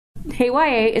Hey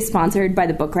YA is sponsored by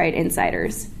the Book Riot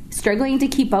Insiders. Struggling to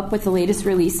keep up with the latest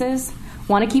releases?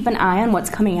 Want to keep an eye on what's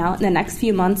coming out in the next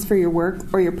few months for your work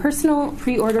or your personal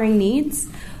pre-ordering needs?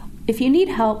 If you need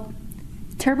help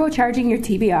turbocharging your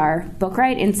TBR, Book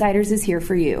Riot Insiders is here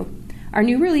for you. Our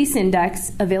new release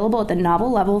index, available at the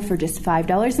novel level for just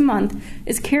 $5 a month,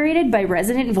 is curated by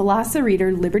resident Veloci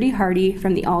reader Liberty Hardy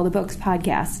from the All the Books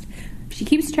podcast. She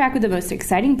keeps track of the most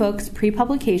exciting books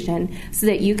pre-publication so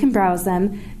that you can browse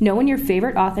them, know when your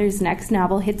favorite author's next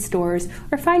novel hits stores,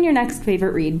 or find your next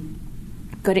favorite read.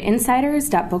 Go to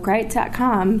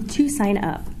insiders.bookriot.com to sign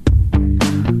up.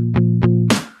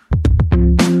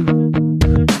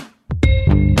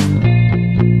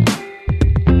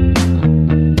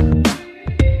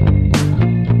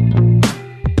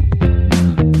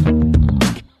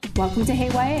 Welcome to Hey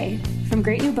YA. From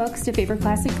great new books to favorite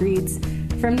classic reads,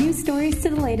 from news stories to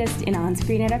the latest in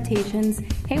on-screen adaptations,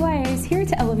 Hey YA is here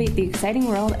to elevate the exciting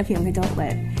world of young adult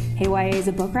lit. Hey YA is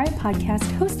a Book Riot podcast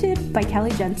hosted by Kelly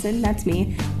Jensen, that's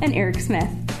me, and Eric Smith.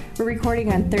 We're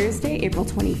recording on Thursday, April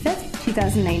 25th,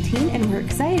 2019, and we're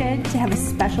excited to have a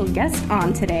special guest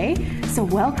on today. So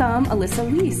welcome,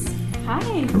 Alyssa Lease.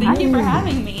 Hi, thank you for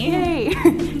having me. Yay! Do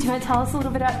you want to tell us a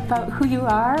little bit about who you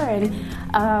are, and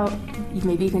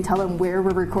maybe you can tell them where we're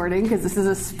recording, because this is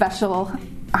a special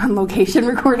on-location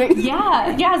recording?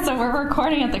 Yeah, so we're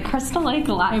recording at the Crystal Lake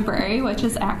Library, which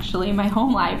is actually my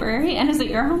home library. And is it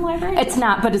your home library? It's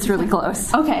not, but it's really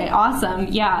close. Okay, awesome.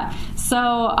 Yeah.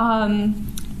 So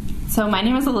my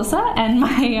name is Alyssa, and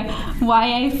my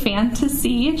YA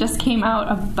fantasy just came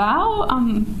out about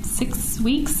 6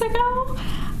 weeks ago.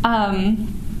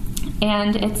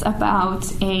 And it's about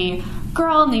a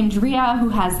girl named Ria who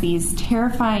has these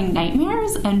terrifying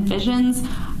nightmares and visions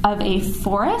of a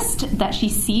forest that she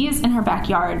sees in her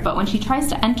backyard, but when she tries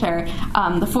to enter,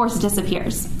 the forest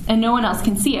disappears, and no one else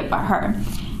can see it but her.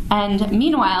 And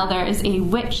meanwhile, there is a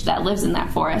witch that lives in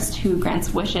that forest who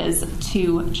grants wishes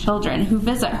to children who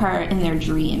visit her in their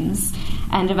dreams,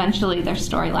 and eventually their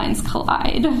storylines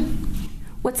collide.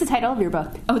 What's the title of your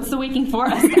book? Oh, it's The Waking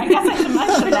Forest. I guess I should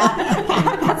mention that.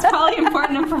 That's probably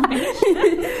important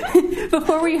information.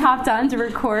 Before we hopped on to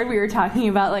record, we were talking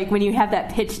about like when you have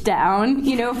that pitch down,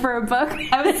 for a book.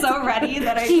 I was so ready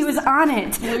that she was on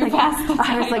it. Like,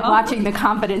 I was like watching The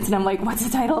Confidence, and I'm like, what's the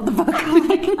title of the book?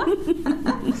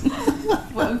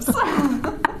 Whoops.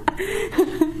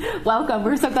 Welcome.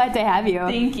 We're so glad to have you.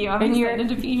 Thank you. I'm excited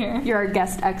to be here. You're our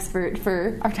guest expert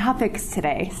for our topics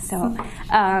today. So,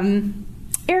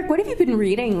 Eric, what have you been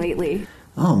reading lately?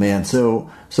 Oh, man. So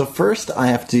first I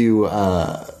have to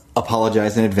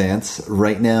apologize in advance.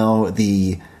 Right now,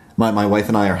 my wife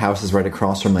and I, our house is right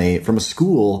across from a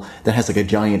school that has like a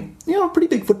giant, pretty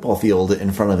big football field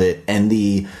in front of it, and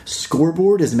the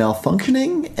scoreboard is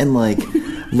malfunctioning and like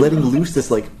letting loose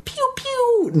this like pew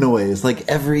pew noise like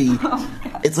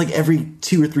it's like every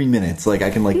 2 or 3 minutes. Like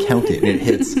I can like count it, and it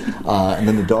hits, and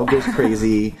then the dog goes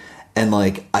crazy. And,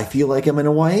 like, I feel like I'm in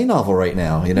a YA novel right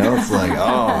now, It's like,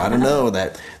 I don't know,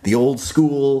 that the old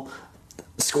school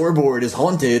scoreboard is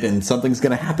haunted and something's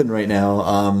going to happen right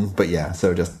now. But, yeah,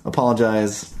 so just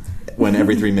apologize when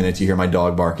every 3 minutes you hear my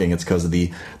dog barking. It's because of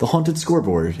the haunted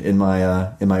scoreboard in my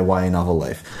YA novel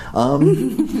life.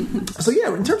 So,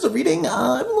 yeah, in terms of reading,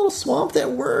 I'm a little swamped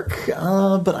at work.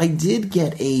 But I did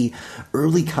get a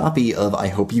early copy of I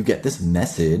Hope You Get This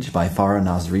Message by Farah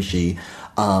Nazrishi,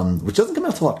 which doesn't come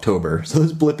out till October, so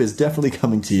this blip is definitely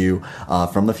coming to you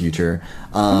from the future.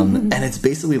 And it's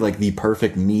basically like the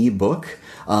perfect me book.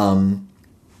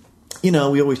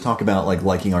 We always talk about like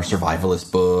liking our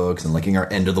survivalist books and liking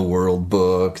our end of the world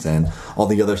books and all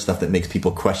the other stuff that makes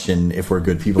people question if we're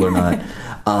good people or not.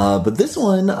 But this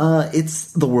one,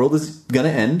 it's the world is gonna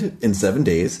end in 7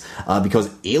 days because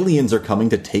aliens are coming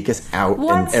to take us out.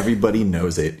 What? And everybody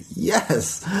knows it.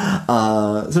 Yes.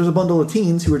 So there's a bundle of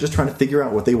teens who are just trying to figure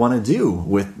out what they want to do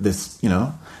with this,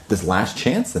 this last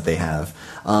chance that they have.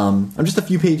 I'm just a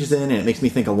few pages in, and it makes me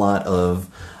think a lot of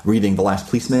reading The Last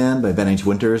Policeman by Ben H.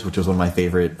 Winters, which was one of my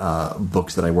favorite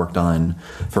books that I worked on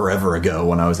forever ago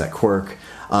when I was at Quirk.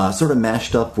 Sort of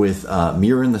mashed up with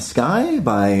Mirror in the Sky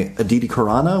by Aditi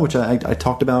Khorana, which I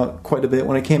talked about quite a bit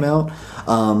when it came out.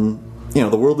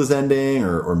 The world is ending,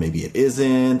 or maybe it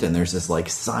isn't, and there's this like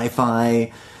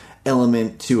sci-fi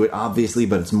element to it, obviously,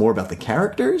 but it's more about the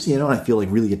characters, and I feel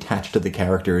like really attached to the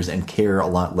characters and care a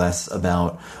lot less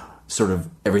about sort of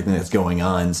everything that's going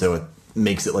on, so it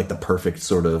makes it like the perfect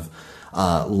sort of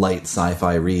light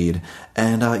sci-fi read.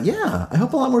 And I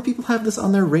hope a lot more people have this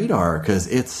on their radar, because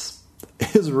it's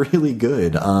really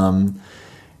good.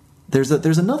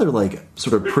 There's another like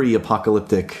sort of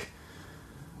pre-apocalyptic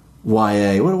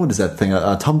YA. What is that thing?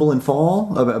 A Tumble and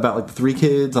Fall about like the three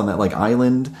kids on that like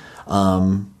island.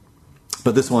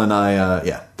 But this one,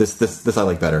 this I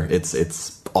like better.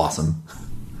 It's awesome.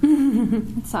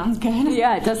 It sounds good.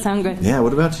 Yeah, it does sound good. Yeah.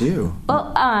 What about you?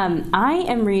 Well, I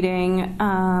am reading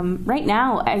right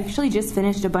now. I actually just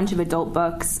finished a bunch of adult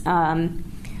books.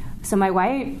 So my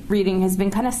YA reading has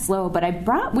been kind of slow, but I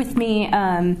brought with me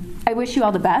I Wish You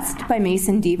All the Best by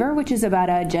Mason Deaver, which is about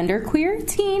a genderqueer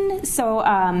teen. So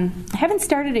I haven't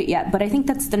started it yet, but I think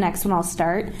that's the next one I'll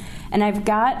start. And I've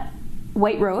got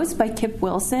White Rose by Kip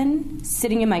Wilson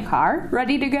sitting in my car,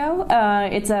 ready to go.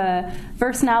 It's a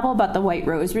first novel about the White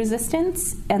Rose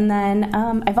resistance. And then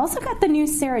I've also got the new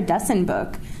Sarah Dessen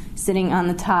book sitting on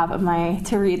the top of my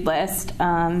to-read list.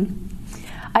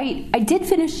 I did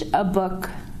finish a book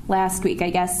last week,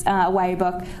 I guess, a YA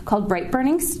book called Bright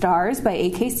Burning Stars by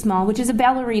A.K. Small, which is a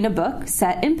ballerina book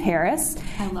set in Paris.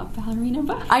 I love ballerina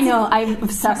books. I know, I'm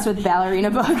obsessed with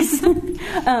ballerina books.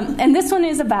 And this one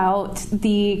is about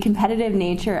the competitive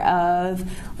nature of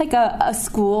like a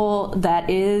school that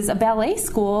is a ballet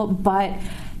school, but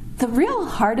the real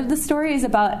heart of the story is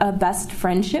about a best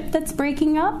friendship that's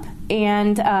breaking up.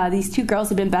 And these two girls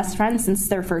have been best friends since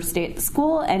their first day at the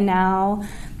school, and now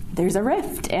there's a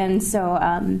rift. And so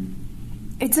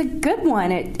it's a good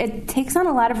one. It takes on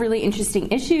a lot of really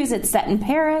interesting issues. It's set in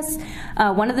Paris.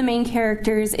 One of the main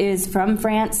characters is from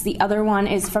France. The other one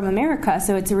is from America.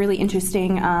 So it's a really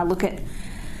interesting look at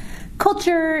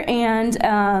culture and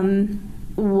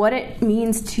what it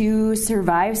means to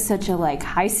survive such a like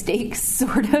high stakes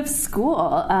sort of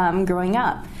school growing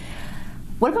up.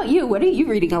 What about you? What are you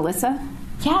reading, Alyssa?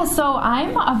 Yeah, so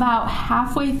I'm about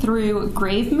halfway through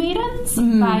Grave Maidens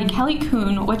by Kelly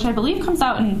Kuhn, which I believe comes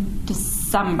out in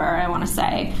December, I want to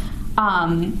say.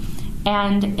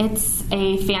 And it's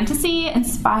a fantasy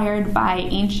inspired by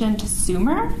ancient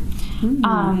Sumer.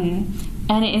 And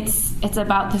it's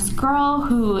about this girl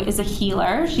who is a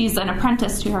healer. She's an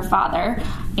apprentice to her father.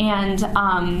 And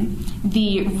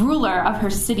the ruler of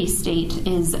her city-state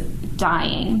is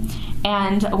dying.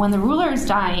 And when the ruler is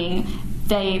dying,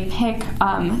 they pick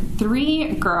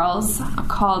 3 girls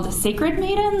called Sacred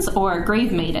Maidens or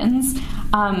Grave Maidens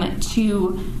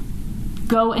to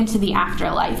go into the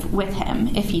afterlife with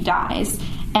him if he dies.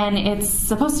 And it's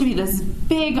supposed to be this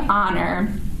big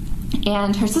honor,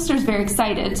 and her sister's very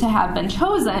excited to have been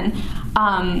chosen,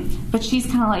 but she's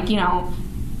kind of like,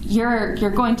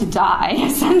 you're going to die,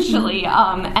 essentially.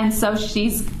 And so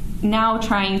she's now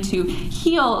trying to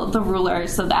heal the ruler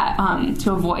so that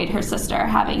to avoid her sister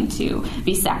having to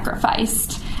be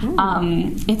sacrificed.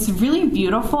 It's really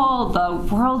beautiful. The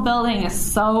world building is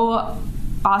so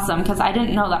awesome because I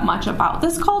didn't know that much about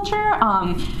this culture,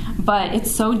 but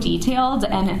it's so detailed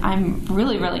and I'm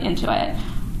really, really into it.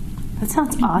 That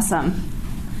sounds awesome.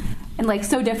 And like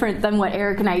so different than what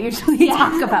Eric and I usually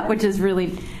talk about, which is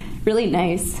really, really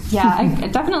nice. Yeah, I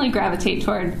definitely gravitate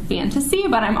toward fantasy,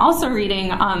 but I'm also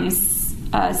reading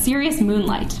Serious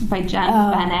Moonlight by Jen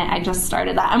Bennett. I just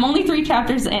started that. I'm only 3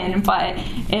 chapters in, but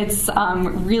it's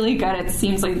really good. It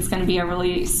seems like it's going to be a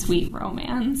really sweet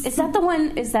romance. Is that the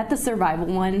one? Is that the survival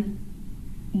one?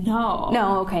 No.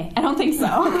 No, okay. I don't think so.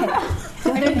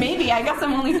 I mean, maybe. I guess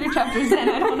I'm only 3 chapters in.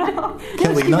 I don't know.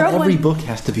 Kelly, not every book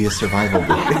has to be a survival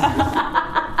book.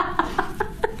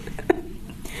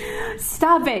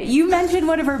 Stop it. You mentioned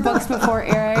one of her books before,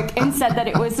 Eric, and said that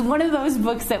it was one of those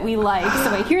books that we like.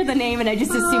 So I hear the name and I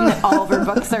just assume that all of her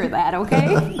books are that,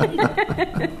 okay?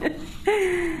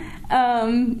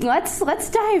 Let's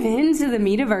dive into the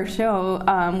meat of our show,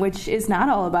 which is not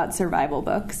all about survival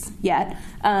books yet.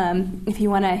 If you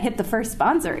want to hit the first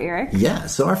sponsor, Eric. Yeah,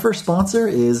 so our first sponsor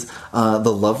is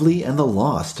The Lovely and the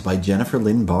Lost by Jennifer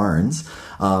Lynn Barnes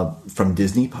from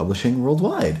Disney Publishing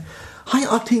Worldwide.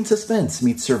 High-octane suspense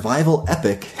meets survival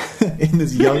epic in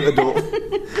this young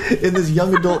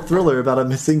adult thriller about a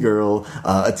missing girl,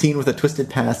 a teen with a twisted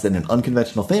past, and an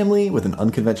unconventional family with an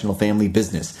unconventional family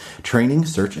business, training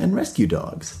search and rescue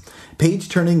dogs.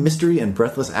 Page-turning mystery and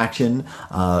breathless action,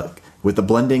 with the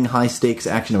blending high-stakes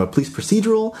action of a police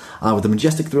procedural, with the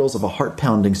majestic thrills of a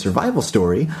heart-pounding survival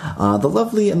story, The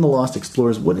Lovely and the Lost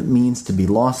explores what it means to be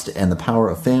lost and the power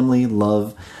of family,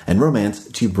 love, and romance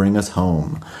to bring us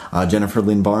home. Jennifer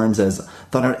Lynn Barnes has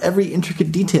thought out every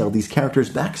intricate detail of these characters'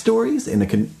 backstories in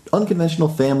an unconventional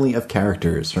family of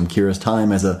characters, from Kira's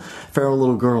time as a feral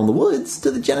little girl in the woods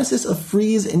to the genesis of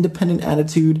Free's independent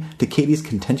attitude to Katie's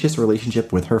contentious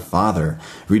relationship with her father.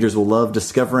 Readers will love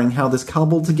discovering how this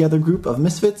cobbled-together group group of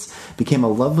misfits became a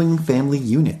loving family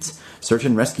unit. Search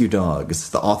and rescue dogs.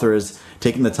 The author has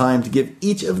taken the time to give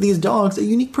each of these dogs a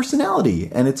unique personality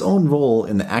and its own role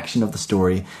in the action of the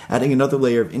story, adding another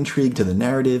layer of intrigue to the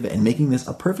narrative and making this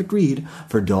a perfect read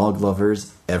for dog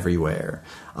lovers everywhere.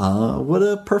 What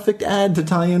a perfect ad to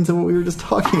tie into what we were just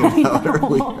talking about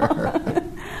earlier.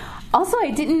 Also,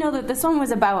 I didn't know that this one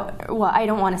was about, well, I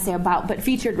don't want to say about, but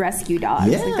featured rescue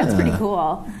dogs. Yeah. Like, that's pretty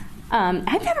cool.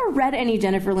 I've never read any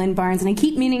Jennifer Lynn Barnes, and I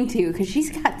keep meaning to because she's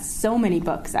got so many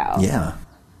books out. Yeah.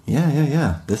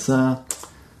 This sounds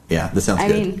good. I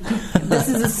mean, this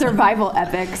is a survival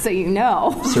epic, so you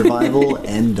know. Survival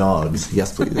and dogs.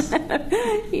 Yes, please.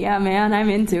 Yeah, man, I'm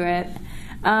into it.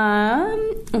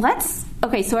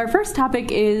 Okay, so our first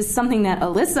topic is something that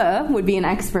Alyssa would be an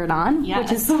expert on, yes.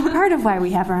 which is part of why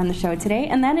we have her on the show today,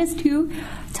 and that is to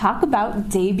talk about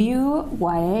debut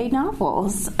YA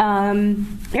novels.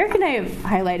 Eric and I have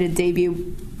highlighted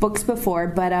debut books before,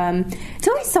 but it's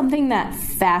always something that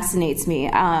fascinates me,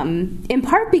 in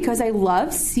part because I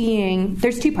love seeing,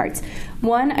 there's two parts.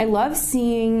 One, I love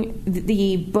seeing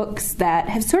the books that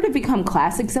have sort of become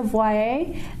classics of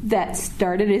YA that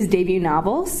started as debut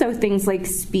novels, so things like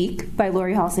Speak by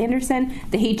Laurie Hall Sanderson,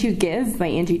 The Hate You Give by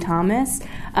Angie Thomas.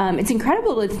 It's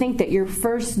incredible to think that your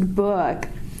first book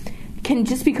can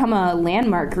just become a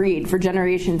landmark read for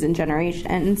generations and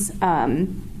generations.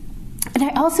 And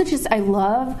I also I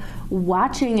love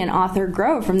watching an author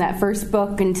grow from that first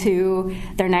book into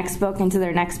their next book, into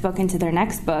their next book, into their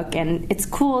next book. And it's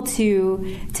cool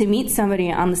to meet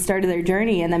somebody on the start of their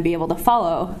journey and then be able to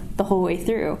follow the whole way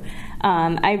through.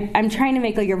 I'm trying to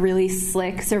make like a really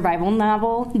slick survival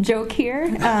novel joke here,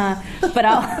 but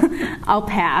I'll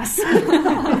pass.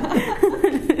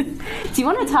 Do you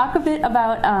want to talk a bit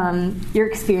about your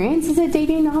experience as a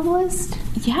debut novelist?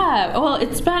 Yeah, well,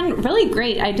 it's been really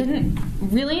great. I didn't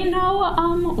really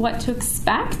know what to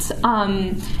expect,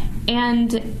 and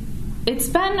it's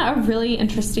been a really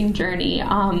interesting journey.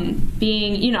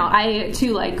 Being, I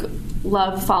too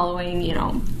love following,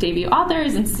 debut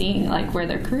authors and seeing where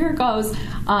their career goes,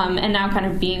 and now kind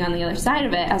of being on the other side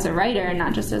of it as a writer and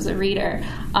not just as a reader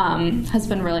has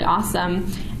been really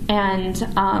awesome.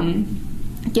 And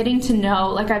getting to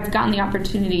know, I've gotten the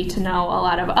opportunity to know a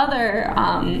lot of other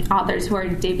authors who are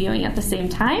debuting at the same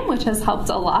time, which has helped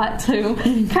a lot to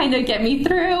kind of get me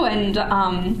through. And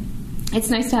it's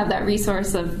nice to have that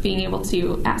resource of being able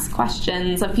to ask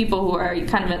questions of people who are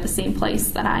kind of at the same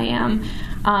place that I am.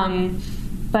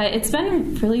 But it's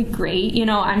been really great.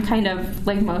 I'm kind of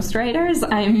like most writers.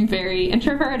 I'm very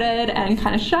introverted and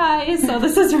kind of shy, so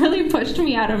this has really pushed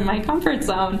me out of my comfort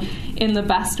zone in the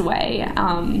best way.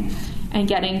 And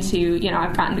getting to,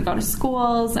 I've gotten to go to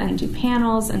schools and do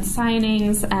panels and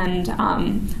signings, and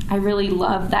I really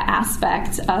love the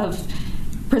aspect of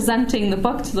presenting the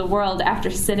book to the world after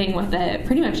sitting with it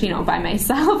pretty much, by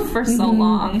myself for so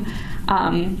long.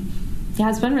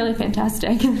 It's been really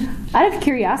fantastic. Out of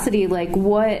curiosity,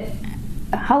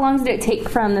 how long did it take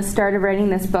from the start of writing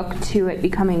this book to it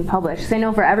becoming published? 'Cause I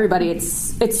know for everybody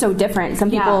it's so different.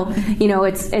 Some people,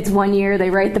 it's 1 year they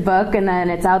write the book and then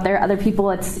it's out there. Other people,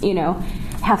 it's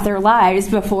half their lives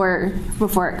before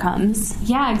it comes.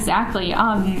 Yeah, exactly.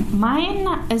 Mine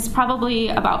is probably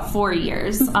about 4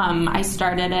 years. I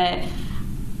started it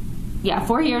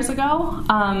 4 years ago.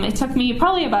 It took me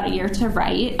probably about a year to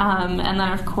write, and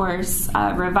then of course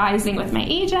revising with my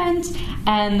agent,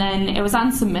 and then it was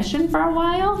on submission for a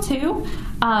while too,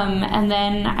 and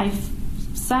then I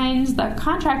signed the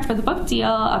contract for the book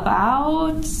deal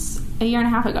about a year and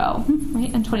a half ago,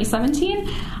 right, in 2017,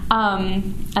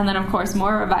 and then of course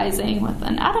more revising with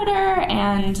an editor,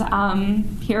 and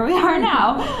here we are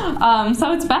now.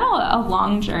 So it's been a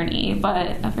long journey,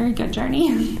 but a very good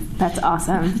journey. That's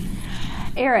awesome.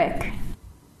 Eric.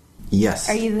 Yes.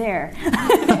 Are you there?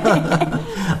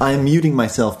 I'm muting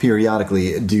myself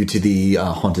periodically due to the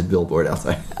haunted billboard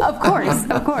outside. Of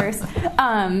course.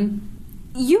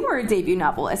 You were a debut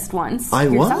novelist once. I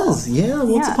yourself. was,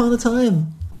 once upon a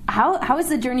time. How has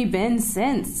the journey been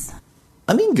since?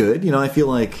 I mean, good. I feel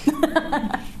like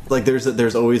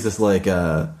there's always this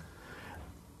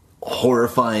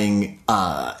horrifying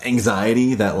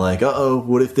anxiety that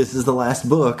what if this is the last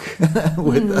book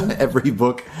with every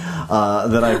book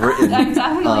that I've written. I'm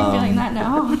definitely feeling that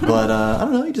now. But I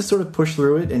don't know, you just sort of push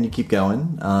through it and you keep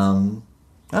going. I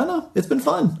don't know, it's been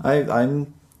fun. I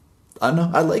don't know,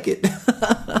 I like it.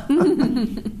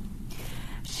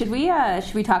 Should we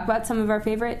talk about some of our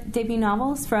favorite debut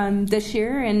novels from this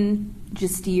year and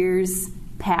just years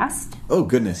past? Oh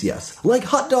goodness, yes. Like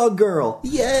Hot Dog Girl.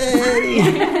 Yay!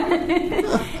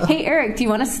 Hey Eric, do you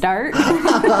want to start?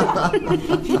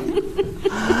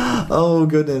 Oh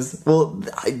goodness. Well,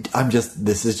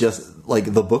 this is just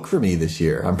like the book for me this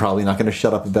year. I'm probably not going to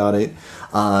shut up about it.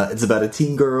 It's about a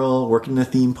teen girl working in a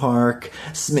theme park,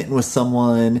 smitten with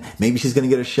someone. Maybe she's going to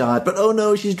get a shot, but oh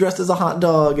no, she's dressed as a hot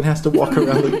dog and has to walk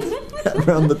around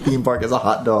around the theme park as a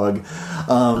hot dog.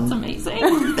 That's amazing.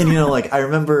 And like I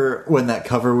remember when that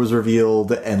cover was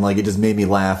revealed, and like it just made me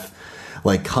laugh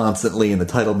like constantly, and the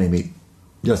title made me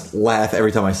just laugh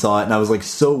every time I saw it, and I was like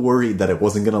so worried that it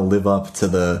wasn't going to live up to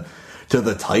the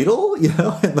title, and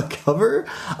the cover.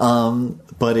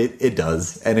 But it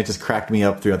does, and it just cracked me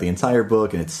up throughout the entire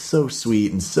book, and it's so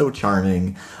sweet and so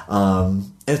charming.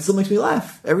 And it still makes me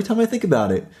laugh every time I think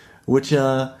about it, which,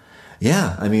 I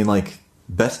mean, like,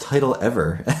 best title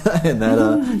ever. And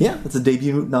that, it's a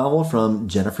debut novel from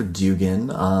Jennifer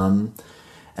Dugan.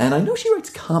 And I know she writes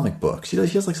comic books. She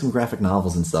has like some graphic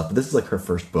novels and stuff, but this is like her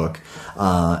first book.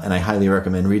 And I highly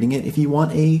recommend reading it if you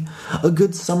want a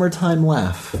good summertime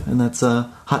laugh. And that's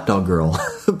Hot Dog Girl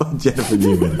by Jennifer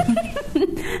Dugan.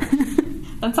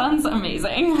 That sounds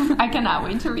amazing. I cannot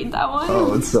wait to read that one.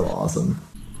 Oh, it's so awesome.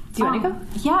 Do you want to go?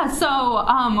 Yeah, so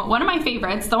one of my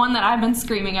favorites, the one that I've been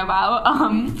screaming about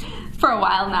for a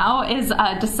while now, is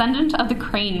Descendant of the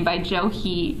Crane by Joe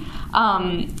He.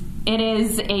 It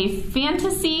is a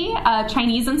fantasy,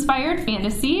 Chinese-inspired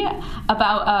fantasy,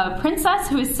 about a princess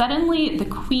who is suddenly the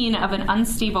queen of an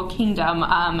unstable kingdom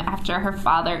after her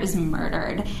father is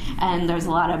murdered. And there's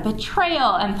a lot of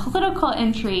betrayal and political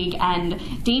intrigue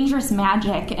and dangerous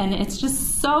magic, and it's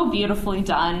just so beautifully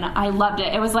done. I loved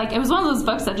it. It was one of those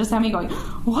books that just had me going,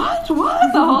 what, the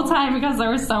whole time, because there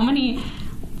were so many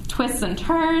twists and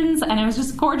turns, and it was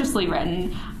just gorgeously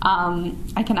written.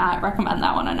 I cannot recommend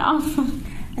that one enough.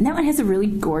 And that one has a really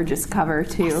gorgeous cover,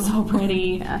 too. So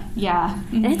pretty. Yeah.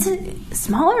 And it's a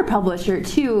smaller publisher,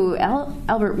 too.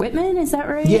 Albert Whitman, is that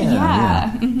right?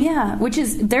 Yeah. Yeah, which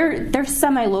is, they're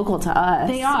semi-local to us.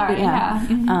 They are, yeah.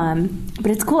 But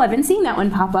it's cool. I've been seeing that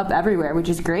one pop up everywhere, which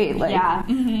is great. Like, yeah.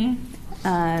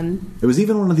 It was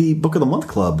even one of the Book of the Month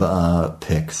Club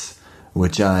picks,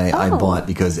 which I bought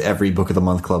because every Book of the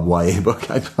Month Club YA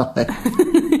book I buy.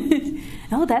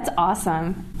 Oh, that's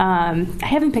awesome. I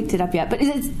haven't picked it up yet, but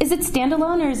is it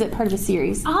standalone or is it part of a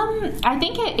series? I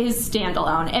think it is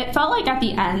standalone. It felt like at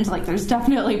the end, like there's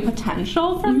definitely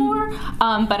potential for more,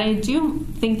 but I do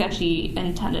think that she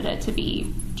intended it to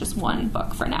be just one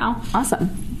book for now.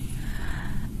 Awesome.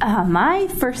 My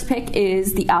first pick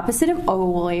is The Opposite of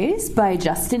Always by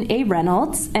Justin A.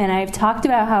 Reynolds, and I've talked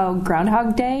about how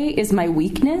Groundhog Day is my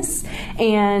weakness,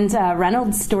 and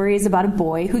Reynolds' story is about a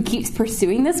boy who keeps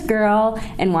pursuing this girl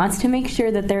and wants to make sure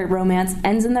that their romance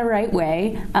ends in the right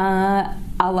way, a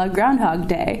la Groundhog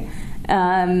Day.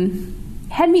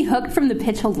 Had me hooked from the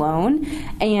pitch alone,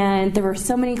 and there were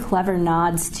so many clever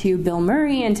nods to Bill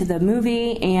Murray and to the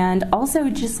movie, and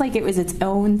also just like it was its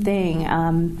own thing.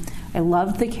 I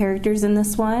loved the characters in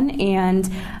this one, and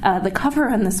the cover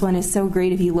on this one is so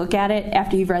great. If you look at it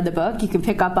after you've read the book, you can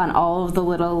pick up on all of the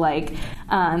little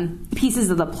pieces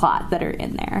of the plot that are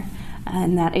in there.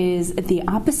 And that is The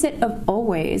Opposite of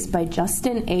Always by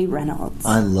Justin A. Reynolds.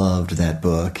 I loved that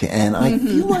book, and I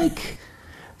feel like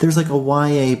there's like a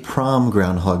YA prom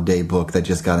Groundhog Day book that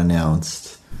just got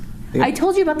announced. I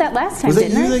told you about that last time, was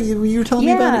didn't I? You were telling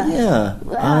me about it? Yeah.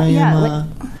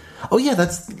 Oh, yeah,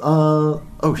 that's...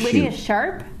 Lydia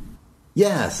Sharp?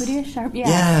 Yes. Lydia Sharp,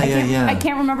 yeah. Yeah. I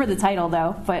can't remember the title,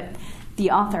 though, but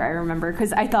the author I remember,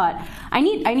 because I thought, I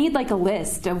need like a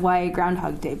list of YA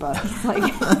Groundhog Day books.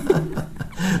 Like,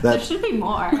 there should be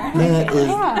more.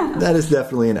 That is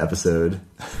definitely an episode.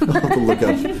 I'll have to look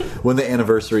up when the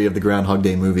anniversary of the Groundhog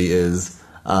Day movie is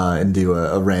and do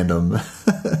a random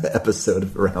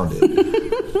episode around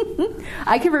it.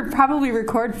 I could probably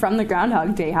record from the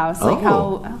Groundhog Day house. Like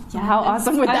how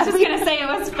awesome would that be? I was just going to say it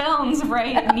was filmed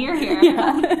right near here.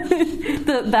 Yeah.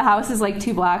 The house is like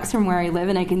 2 blocks from where I live,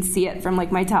 and I can see it from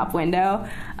like my top window.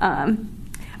 All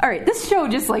right, this show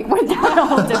just like went down a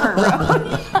whole different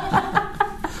road.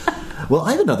 Well,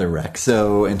 I have another rec.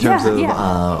 So in terms of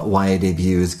YA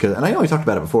debuts, and I know I talked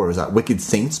about it before, it was Wicked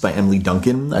Saints by Emily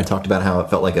Duncan. I talked about how it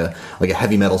felt like a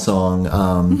heavy metal song.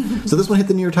 So this one hit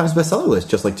the New York Times bestseller list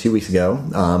just like 2 weeks ago.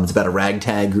 It's about a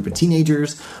ragtag group of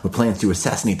teenagers with plans to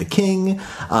assassinate the king,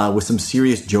 with some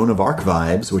serious Joan of Arc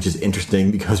vibes, which is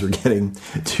interesting because we're getting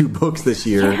 2 books this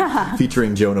year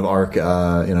featuring Joan of Arc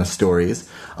stories.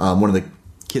 One of the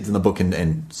kids in the book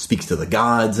and speaks to the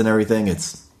gods and everything.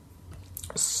 It's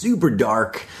super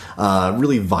dark,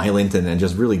 really violent, and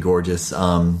just really gorgeous.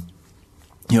 And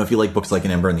if you like books like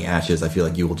An Ember in the Ashes, I feel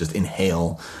like you will just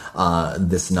inhale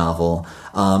this novel.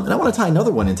 And I want to tie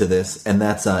another one into this, and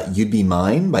that's You'd Be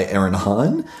Mine by Erin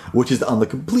Hahn, which is on the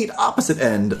complete opposite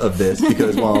end of this,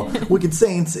 because while Wicked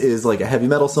Saints is like a heavy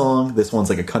metal song, this one's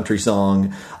like a country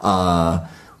song.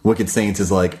 Wicked Saints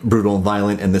is like brutal and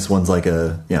violent, and this one's like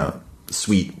a,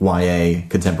 sweet YA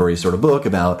contemporary sort of book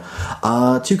about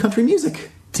two country music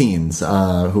teens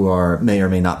who may or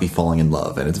may not be falling in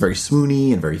love. And it's very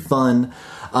swoony and very fun.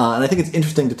 And I think it's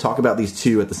interesting to talk about these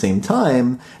two at the same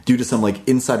time due to some like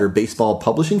insider baseball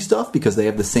publishing stuff, because they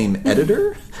have the same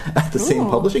editor at the same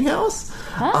publishing house.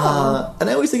 And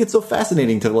I always think it's so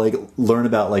fascinating to like learn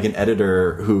about like an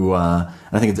editor who, and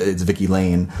I think it's Vicky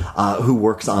Lane, who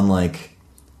works on like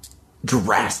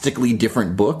drastically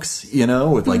different books,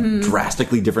 with like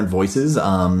drastically different voices.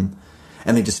 And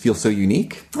they just feel so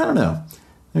unique. I don't know.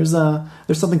 There's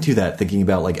something to that, thinking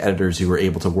about like editors who were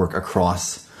able to work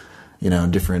across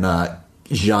different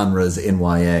genres in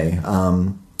YA.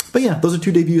 But yeah, those are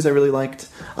two debuts I really liked.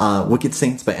 Wicked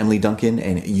Saints by Emily Duncan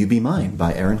and You Be Mine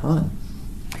by Erin Hahn.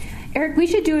 Eric, we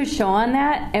should do a show on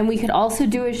that, and we could also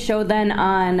do a show then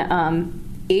on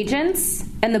agents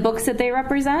and the books that they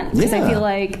represent. Because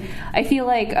I feel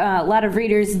like a lot of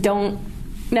readers don't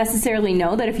necessarily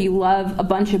know that if you love a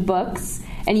bunch of books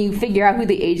and you figure out who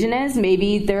the agent is,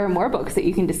 maybe there are more books that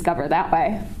you can discover that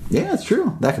way. Yeah, it's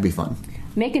true. That could be fun.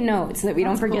 Make a note so that we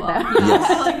don't forget that. Yes.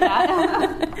 I like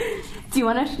that. Do you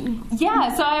want to?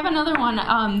 Yeah, so I have another one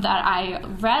that I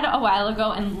read a while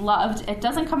ago and loved. It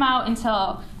doesn't come out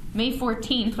until May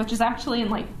 14th, which is actually in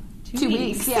like 2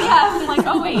 weeks. Yeah. I'm like,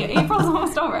 oh wait, April's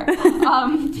almost over.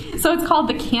 So it's called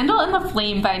The Candle and the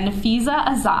Flame by Nafisa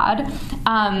Azad.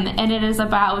 And it is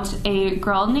about a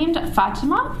girl named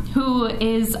Fatima, who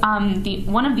is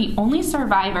one of the only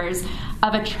survivors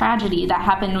of a tragedy that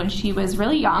happened when she was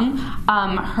really young.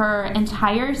 Her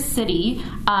entire city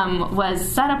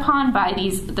was set upon by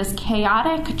this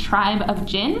chaotic tribe of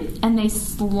jinn, and they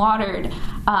slaughtered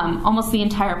almost the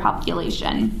entire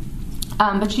population.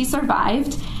 But she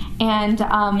survived, and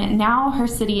now her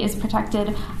city is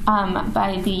protected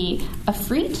by the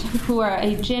Afrit, who are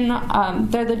a jinn.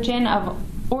 They're the jinn of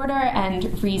order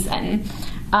and reason.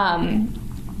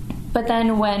 But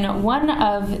then when one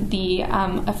of the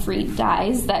Afrit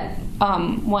dies,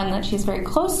 one that she's very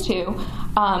close to,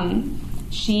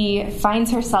 she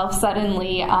finds herself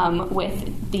suddenly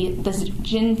with this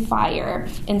jinn fire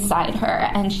inside her,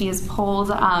 and she is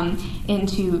pulled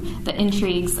into the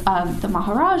intrigues of the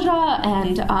Maharaja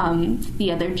and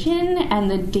the other jinn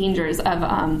and the dangers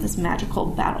of this magical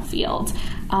battlefield.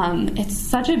 It's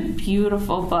such a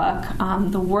beautiful book.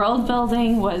 The world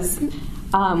building was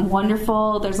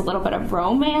wonderful. There's a little bit of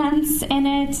romance in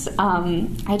it.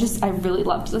 I really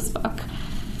loved this book.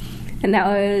 And that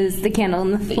was The Candle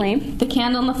and the Flame? The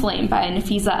Candle and the Flame by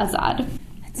Nafisa Azad.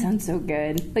 That sounds so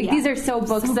good. These are so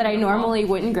books that I normally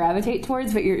wouldn't gravitate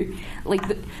towards, but you're like,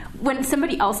 when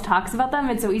somebody else talks about them,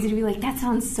 it's so easy to be like, that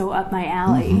sounds so up my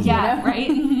alley. Mm-hmm. Yeah, right?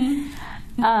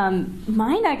 Mm-hmm.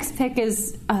 My next pick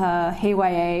is a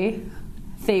YA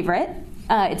favorite.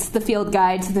 It's The Field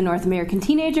Guide to the North American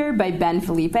Teenager by Ben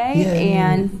Felipe. Yay.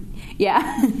 And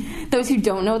yeah, those who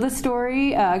don't know the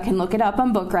story can look it up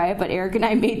on Book Riot, but Eric and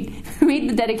I made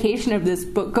the dedication of this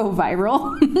book go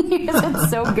viral because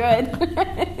it's so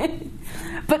good.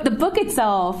 But the book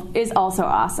itself is also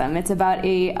awesome. It's about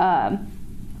a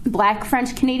Black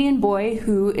French-Canadian boy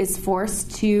who is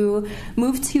forced to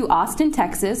move to Austin,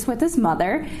 Texas with his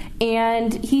mother,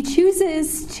 and he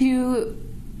chooses to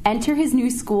enter his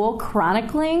new school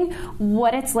chronicling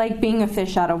what it's like being a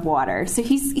fish out of water. So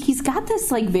he's got this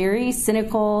like very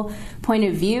cynical point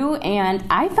of view, and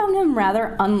I found him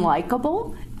rather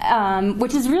unlikable,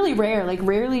 which is really rare. Like,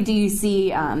 rarely do you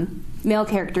see male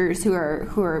characters who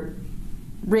are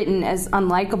written as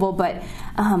unlikable, but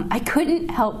I couldn't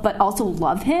help but also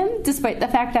love him, despite the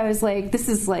fact I was like, this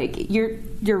is like, you're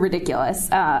ridiculous.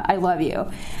 I love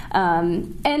you.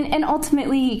 And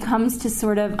ultimately he comes to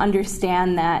sort of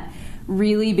understand that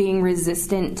really being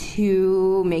resistant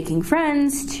to making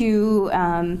friends, to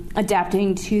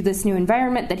adapting to this new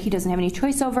environment that he doesn't have any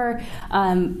choice over,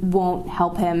 won't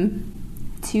help him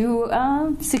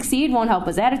to succeed, won't help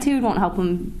his attitude, won't help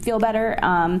him feel better.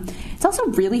 It's also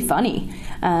really funny.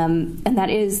 And that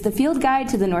is The Field Guide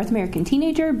to the North American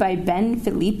Teenager by Ben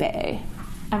Felipe.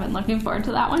 I've been looking forward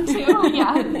to that one too.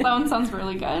 Yeah, that one sounds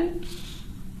really good.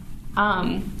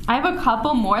 I have a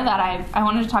couple more that I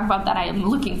wanted to talk about that I am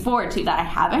looking forward to that I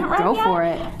haven't read yet. Go for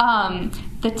it.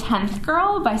 The 10th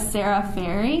Girl by Sarah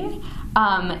Faring.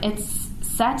 It's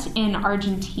set in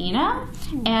Argentina,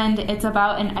 and it's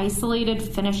about an isolated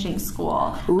finishing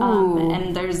school.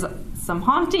 And there's some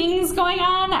hauntings going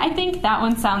on. I think that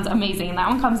one sounds amazing. That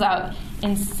one comes out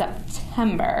in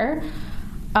September.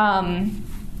 And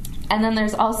then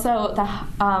there's also the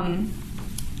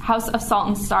House of Salt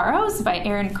and Sorrows by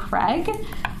Erin Craig,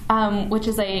 which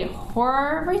is a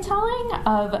horror retelling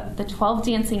of The 12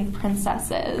 Dancing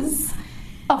Princesses.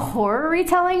 A horror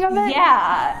retelling of it?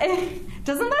 Yeah.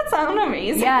 Doesn't that sound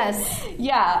amazing? Yes.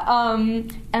 Yeah.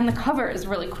 And the cover is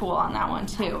really cool on that one,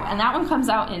 too. And that one comes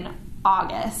out in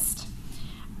August.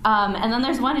 And then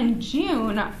there's one in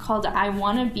June called I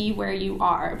Wanna Be Where You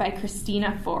Are by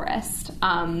Christina Forrest.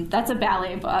 That's a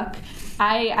ballet book.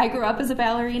 I grew up as a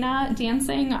ballerina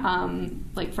dancing,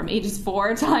 like from ages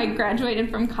 4 till I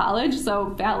graduated from college. So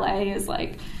ballet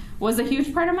was a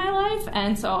huge part of my life,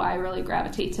 and so I really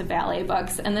gravitate to ballet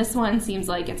books. And this one seems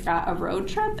like it's got a road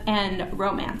trip and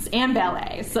romance and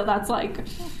ballet. So that's like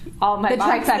all my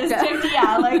boxes ticked.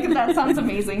 Yeah, that sounds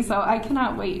amazing. So I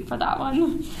cannot wait for that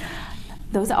one.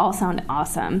 Those all sound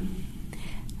awesome.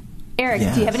 Eric,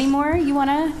 Yes. do you have any more you want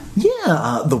to?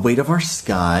 Yeah, The Weight of Our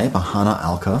Sky by Hannah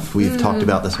Alkoff. We've talked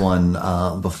about this one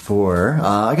before.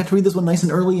 I got to read this one nice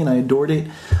and early, and I adored it.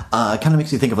 It kind of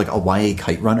makes me think of like a YA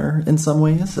kite runner in some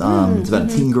ways. It's about a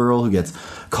teen girl who gets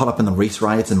caught up in the race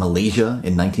riots in Malaysia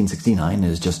in 1969 and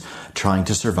is just trying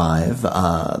to survive.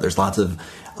 There's lots of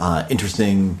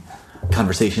interesting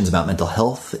conversations about mental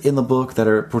health in the book that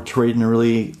are portrayed in a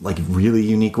really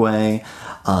unique way.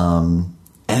 And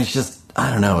it's just, I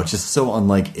don't know, it's just so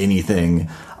unlike anything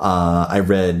I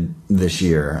read this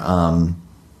year.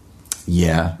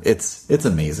 Yeah, it's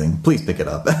amazing. Please pick it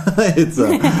up. It's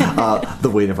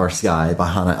The Weight of Our Sky by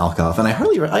Hannah Alkoff. And I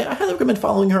highly recommend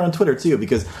following her on Twitter, too,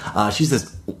 because she's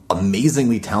this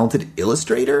amazingly talented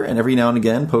illustrator, and every now and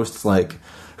again posts, like,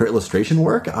 her illustration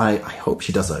work. I hope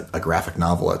she does a graphic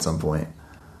novel at some point.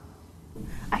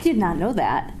 I did not know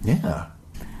that. Yeah.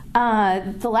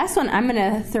 The last one I'm going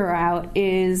to throw out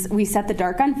is We Set the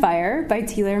Dark on Fire by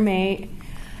Taylor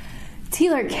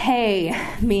K.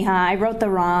 Miha. I wrote the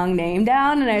wrong name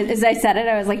down, and as I said it,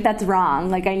 I was like, that's wrong.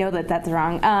 Like, I know that's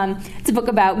wrong. It's a book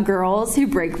about girls who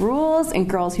break rules, and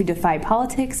girls who defy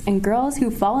politics, and girls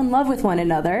who fall in love with one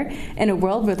another in a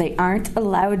world where they aren't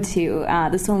allowed to.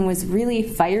 This one was really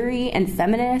fiery and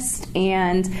feminist,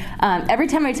 and every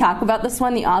time I talk about this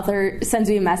one, the author sends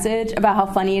me a message about how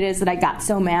funny it is that I got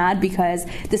so mad, because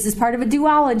this is part of a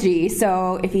duology,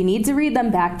 so if you need to read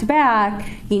them back to back,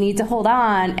 you need to hold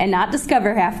on and not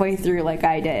discover halfway through, like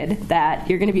I did, that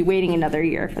you're going to be waiting another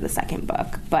year for the second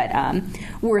book. But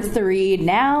worth the read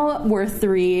now, worth the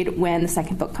read when the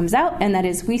second book comes out, and that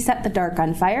is We Set the Dark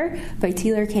on Fire by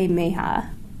Taylor K. Miha.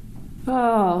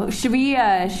 Oh, should we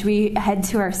head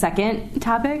to our second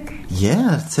topic?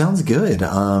 Yeah, it sounds good.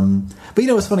 But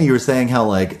it's funny, you were saying how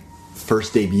like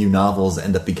first debut novels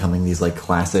end up becoming these like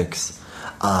classics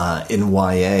in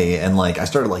YA, and like I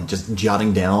started like just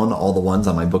jotting down all the ones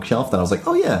on my bookshelf that I was like,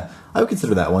 oh yeah, I would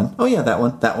consider that one. Oh yeah, that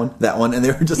one, and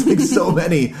there were just like so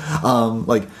many,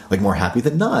 like More Happy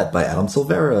Than Not by Adam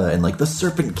Silvera, and like The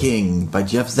Serpent King by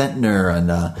Jeff Zentner,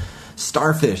 and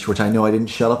Starfish, which I know I didn't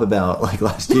shut up about like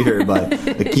last year, by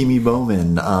Akimi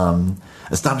Bowman.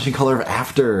 Astonishing Color of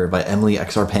After by Emily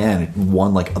Exarpan. It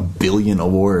won like 1 billion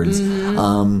awards.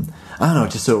 I don't know,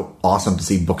 it's just so awesome to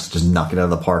see books just knock it out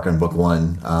of the park on book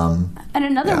one. And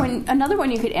another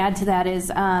one you could add to that is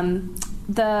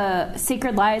The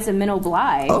Sacred Lies of Minnow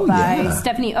Bly by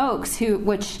Stephanie Oakes,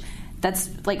 that's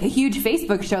like a huge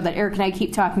Facebook show that Eric and I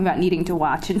keep talking about needing to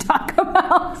watch and talk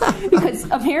about, because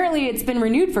apparently it's been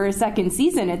renewed for a second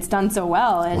season. It's done so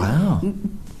well. And wow.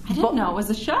 I didn't know it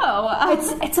was a show.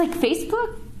 It's like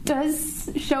Facebook does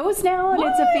shows now, and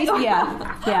it's a Facebook.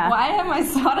 Yeah. Why am I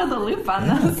so out of the loop on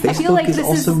this? Facebook I feel like is this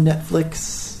also is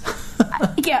Netflix.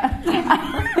 Yeah.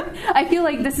 I feel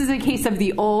like this is a case of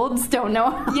the olds don't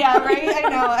know. Yeah, right? I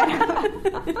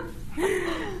know.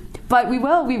 But we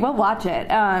will watch it.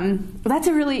 That's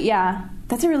a really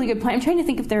good point. I'm trying to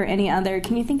think if there are any other.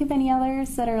 Can you think of any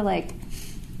others that are like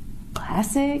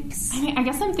classics? I mean, I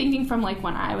guess I'm thinking from like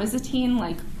when I was a teen,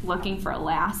 like Looking for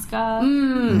Alaska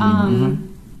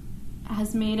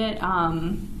has made it.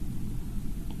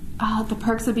 The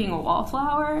Perks of Being a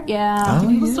Wallflower. Yeah. Do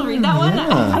people still read that one?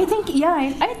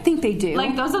 Yeah. I think they do.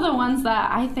 Like those are the ones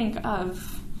that I think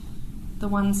of. The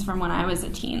ones from when I was a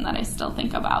teen that I still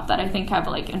think about, that I think have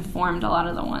like informed a lot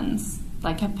of the ones,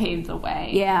 like have paved the way.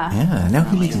 Yeah. Yeah, now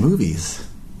he makes movies.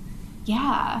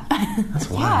 Yeah. That's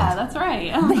wild. Yeah, that's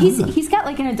right. But he's got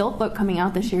like an adult book coming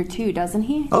out this year too, doesn't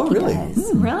he? Oh, really? He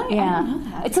does. Really? Yeah. I didn't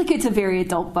know that. It's a very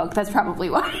adult book. That's probably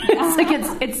why.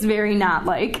 It's very not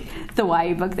like the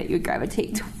YA book that you would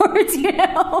gravitate towards, you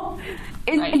know.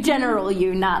 In general,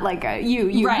 you, not like a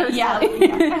you Right, personally.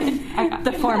 yeah.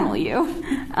 The formal you.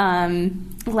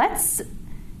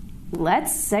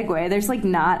 Let's segue. There's like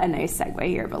not a nice segue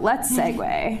here, but let's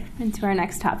segue into our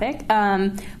next topic.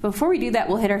 Before we do that,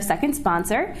 we'll hit our second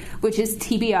sponsor, which is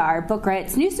TBR,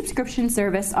 Bookright's new subscription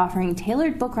service offering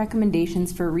tailored book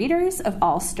recommendations for readers of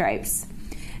all stripes.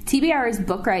 TBR is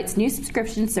Bookright's new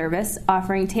subscription service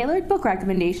offering tailored book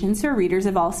recommendations for readers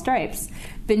of all stripes.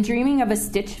 Been dreaming of a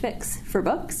Stitch Fix for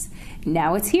books?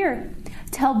 Now it's here.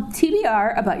 Tell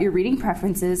TBR about your reading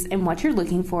preferences and what you're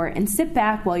looking for, and sit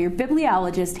back while your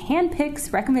bibliologist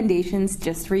handpicks recommendations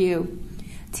just for you.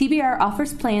 TBR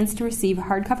offers plans to receive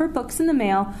hardcover books in the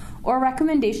mail or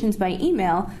recommendations by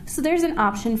email, so there's an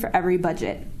option for every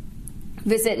budget.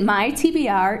 Visit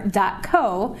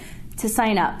mytbr.co to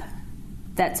sign up.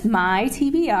 That's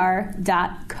mytbr.co.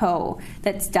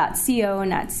 That's .co,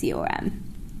 not .com.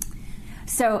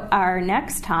 So our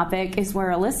next topic is where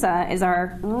Alyssa is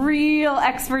our real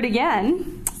expert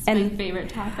again. My favorite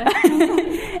topic.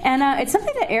 And it's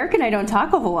something that Eric and I don't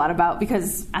talk a whole lot about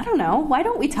because, I don't know, why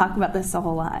don't we talk about this a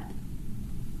whole lot?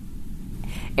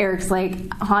 Eric's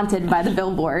like haunted by the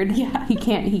billboard. Yeah. He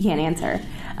can't answer.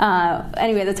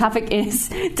 Anyway, the topic is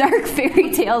dark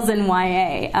fairy tales in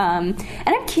YA. And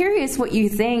I'm curious what you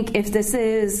think, if this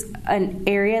is an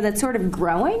area that's sort of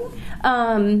growing.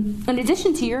 In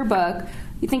addition to your book,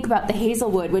 you think about The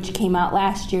Hazelwood, which came out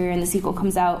last year, and the sequel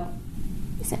comes out,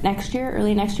 is it next year,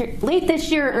 early next year? Late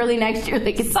this year, early next year?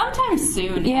 Like it's Sometime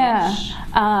soon. Yeah.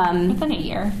 Within a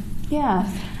year.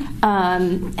 Yeah.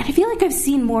 And I feel like I've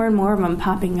seen more and more of them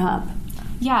popping up.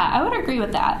 Yeah, I would agree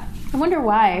with that. I wonder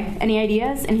why. Any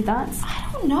ideas? Any thoughts? I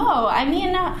don't know. I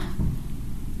mean,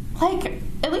 like,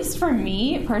 at least for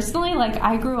me personally, like,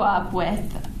 I grew up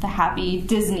with the happy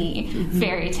Disney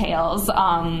fairy tales,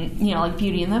 like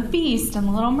Beauty and the Beast and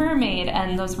The Little Mermaid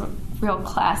and those real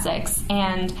classics.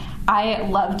 And I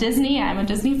love Disney. I'm a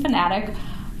Disney fanatic.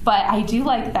 But I do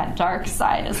like that dark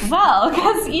side as well,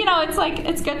 because, it's like,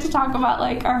 it's good to talk about,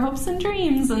 like, our hopes and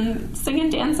dreams and sing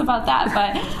and dance about that.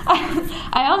 But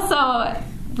I also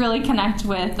really connect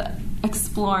with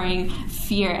exploring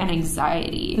fear and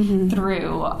anxiety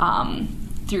through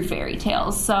fairy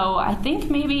tales. So I think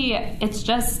maybe it's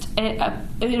just,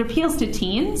 it appeals to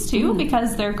teens, too,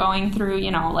 because they're going through,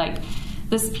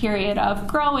 this period of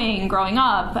growing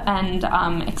up and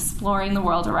exploring the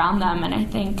world around them. And I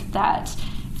think that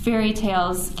fairy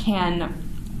tales can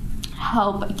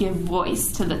help give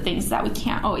voice to the things that we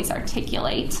can't always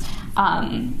articulate.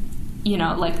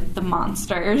 Like the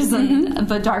monsters and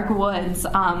the dark woods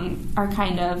are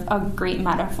kind of a great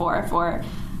metaphor for,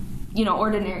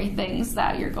 ordinary thof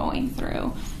that you're going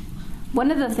through. One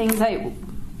of the things I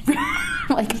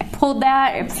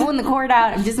pulling the cord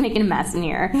out. I'm just making a mess in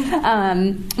here.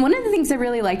 One of the things I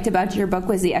really liked about your book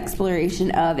was the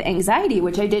exploration of anxiety,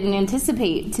 which I didn't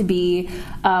anticipate to be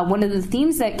one of the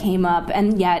themes that came up,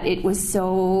 and yet it was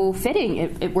so fitting.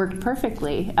 It worked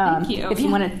perfectly. Thank you. If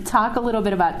you want to talk a little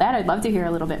bit about that, I'd love to hear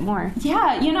a little bit more.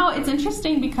 Yeah, it's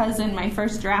interesting because in my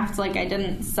first draft, I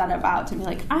didn't set about to be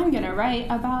like, I'm going to write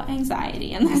about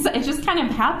anxiety. And it just kind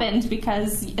of happened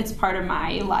because it's part of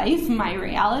my life, my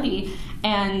reality.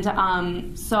 And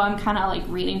so I'm kind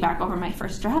of reading back over my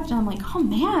first draft, and I'm like, oh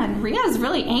man, Rhea's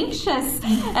really anxious,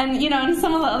 and and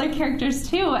some of the other characters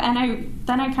too. And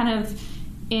I kind of,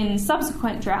 in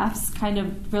subsequent drafts, kind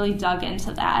of really dug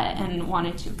into that and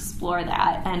wanted to explore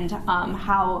that, and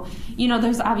how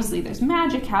there's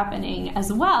magic happening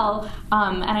as well,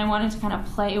 and I wanted to kind of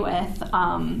play with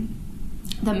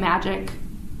the magic,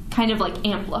 kind of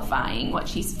amplifying what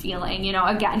she's feeling,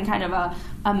 again, kind of a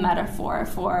metaphor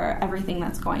for everything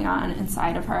that's going on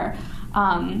inside of her.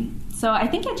 So I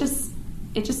think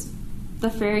the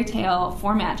fairy tale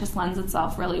format just lends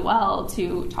itself really well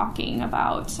to talking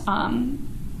about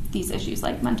these issues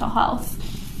like mental health.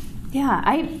 Yeah,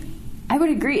 I would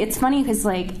agree. It's funny because,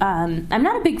 I'm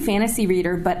not a big fantasy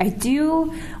reader, but I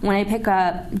do, when I pick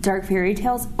up dark fairy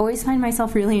tales, always find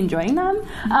myself really enjoying them.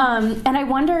 And I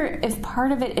wonder if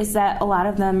part of it is that a lot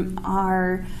of them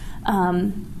are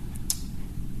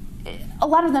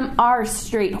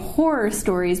straight horror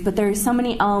stories, but there's so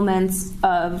many elements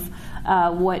of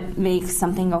what makes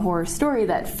something a horror story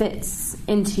that fits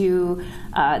into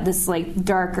this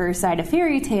darker side of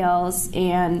fairy tales.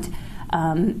 And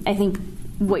I think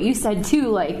what you said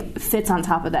too, fits on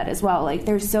top of that as well.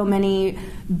 There's so many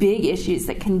big issues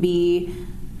that can be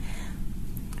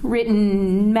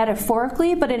written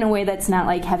metaphorically, but in a way that's not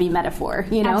like heavy metaphor,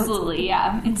 you know? Absolutely,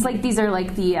 yeah. It's like these are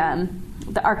like the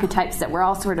archetypes that we're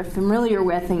all sort of familiar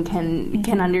with and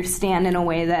can understand in a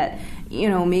way that, you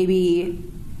know, maybe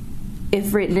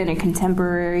if written in a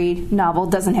contemporary novel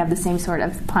doesn't have the same sort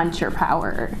of punch or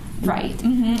power. Right.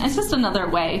 Mm-hmm. It's just another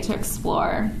way to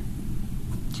explore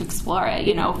it,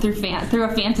 you know, through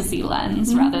a fantasy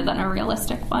lens rather than a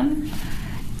realistic one.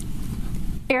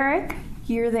 Eric,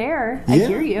 you're there. Yeah. I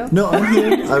hear you. No, I'm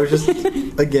here. I was just,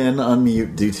 again, on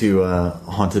mute due to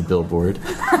Haunted Billboard.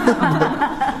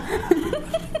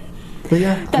 But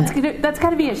yeah. That's got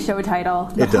to be a show title.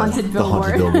 The Haunted The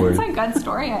Haunted Billboard. It's a good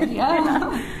story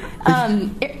idea.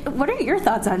 What are your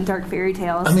thoughts on dark fairy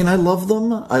tales? I mean, I love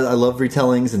them. I love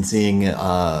retellings and seeing,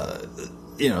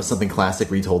 you know, something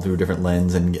classic retold through a different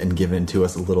lens and given to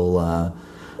us a little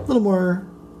more.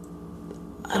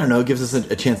 I don't know. It gives us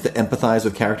a chance to empathize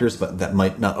with characters, but that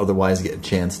might not otherwise get a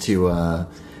chance to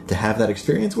have that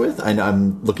experience with.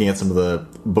 I'm looking at some of the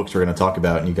books we're going to talk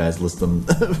about, and you guys list them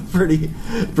pretty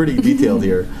detailed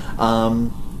here.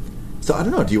 So I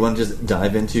don't know. Do you want to just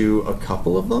dive into a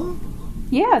couple of them?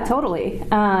 Yeah, totally. Do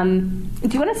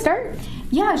you want to start?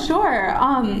 Yeah, sure.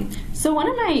 So one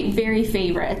of my very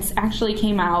favorites actually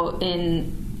came out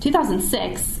in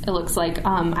 2006, it looks like.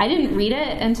 I didn't read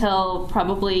it until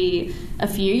probably a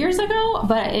few years ago,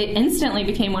 but it instantly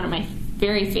became one of my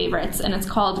very favorites, and it's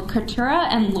called Katura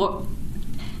and Lord...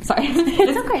 Sorry.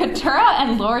 It's okay. Katura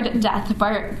and Lord Death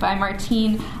by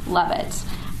Martine Leavitt.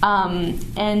 And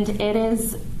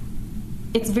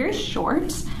it's very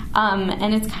short,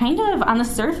 and it's kind of, on the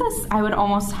surface, I would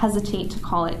almost hesitate to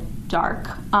call it dark.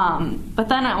 But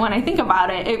then when I think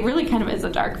about it, it really kind of is a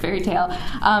dark fairy tale.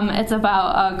 It's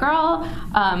about a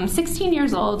girl, 16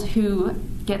 years old, who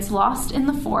gets lost in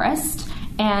the forest,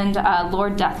 and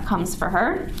Lord Death comes for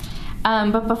her.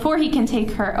 But before he can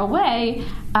take her away,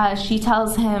 she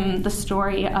tells him the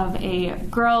story of a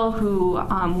girl who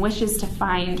wishes to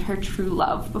find her true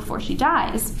love before she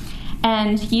dies.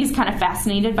 And he's kind of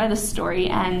fascinated by the story,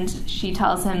 and she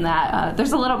tells him that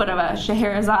there's a little bit of a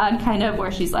Scheherazade kind of,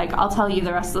 where she's like, I'll tell you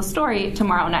the rest of the story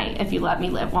tomorrow night if you let me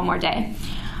live one more day.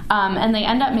 And they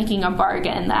end up making a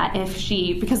bargain that if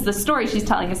she, because the story she's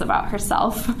telling is about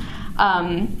herself,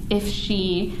 if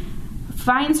she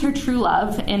finds her true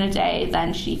love in a day,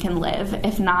 then she can live.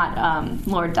 If not,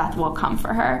 Lord Death will come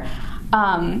for her.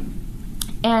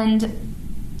 And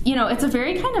you know, it's a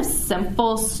very kind of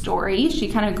simple story.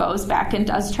 She kind of goes back and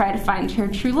does try to find her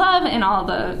true love in all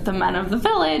the men of the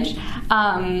village.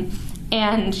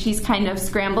 And she's kind of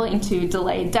scrambling to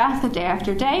delay death day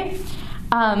after day.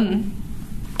 And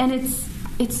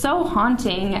it's so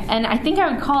haunting. And I think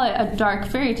I would call it a dark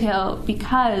fairy tale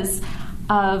because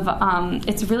of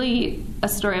it's really a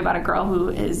story about a girl who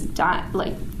is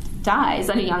dies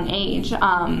at a young age,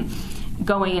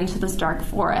 going into this dark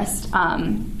forest.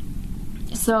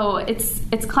 So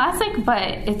it's classic, but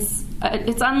it's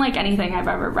unlike anything I've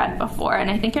ever read before, and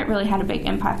I think it really had a big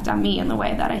impact on me in the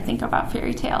way that I think about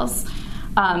fairy tales.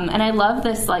 And I love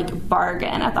this like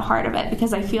bargain at the heart of it,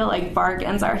 because I feel like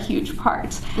bargains are a huge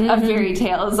part of fairy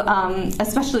tales,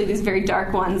 especially these very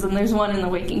dark ones. And there's one in the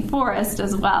Waking Forest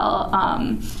as well.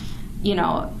 You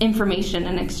know, information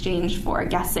in exchange for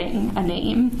guessing a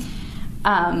name.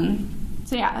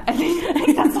 So yeah, I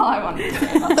think that's all I wanted to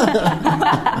say about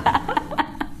that.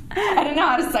 I don't know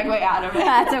how to segue out of it.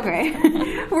 That's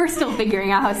okay. We're still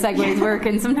figuring out how segues work,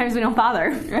 and sometimes we don't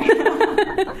bother.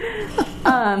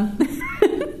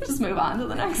 Just move on to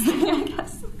the next thing, I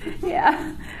guess.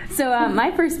 Yeah. So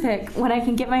my first pick, when I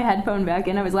can get my headphone back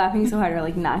in, I was laughing so hard I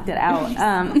like knocked it out.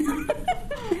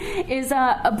 Is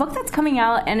a book that's coming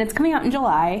out, and it's coming out in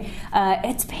July.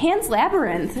 It's Pan's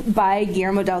Labyrinth by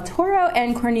Guillermo del Toro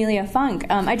and Cornelia Funk.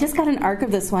 I just got an arc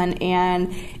of this one,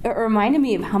 and it reminded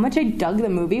me of how much I dug the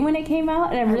movie when it came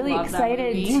out, and I'm really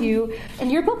excited to...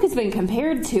 And your book has been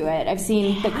compared to it. I've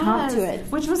seen the comp to it.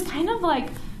 Which was kind of like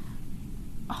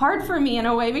hard for me in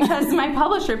a way, because my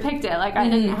publisher picked it. Like, I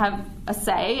didn't have a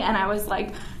say, and I was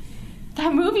like...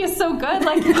 That movie is so good.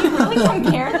 Like, can you really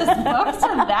compare this book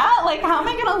to that? Like, how am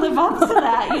I going to live up to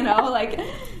that? You know, like,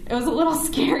 it was a little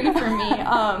scary for me.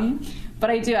 But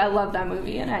I love that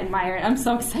movie, and I admire it. I'm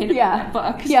so excited for that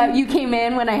book. Yeah, you came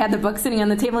in when I had the book sitting on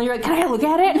the table, and you're like, can I look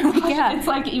at it? And I'm like, yeah. It's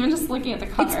like, even just looking at the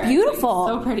cover. It's beautiful.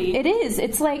 It's so pretty. It is.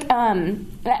 It's like,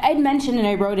 I'd mentioned, and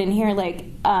I wrote in here, like,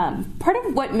 part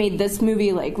of what made this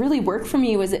movie like really work for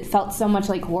me was it felt so much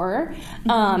like horror.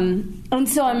 And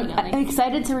so I'm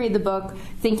excited to read the book,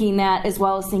 thinking that, as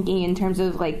well as thinking in terms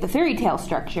of like the fairy tale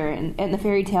structure and the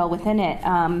fairy tale within it.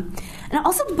 And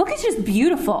also, the book is just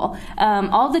beautiful.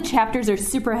 All the chapters are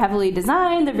super heavily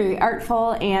designed. They're very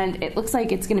artful, and it looks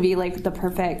like it's going to be like the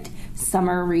perfect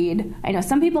summer read. I know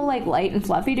some people like light and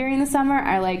fluffy during the summer.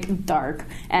 I like dark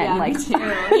and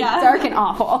dark and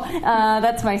awful.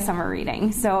 That's my summer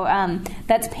reading. So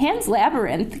that's Pan's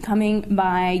Labyrinth, coming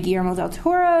by Guillermo del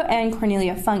Toro and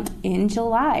Cornelia Funk in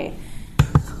July.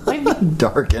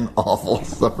 Dark and awful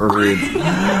summer reads.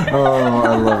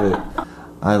 Oh,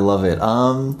 I love it.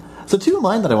 So two of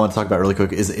mine that I want to talk about really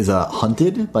quick is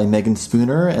Hunted by Megan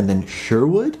Spooner, and then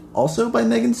Sherwood, also by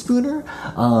Megan Spooner.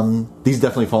 These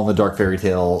definitely fall in the dark fairy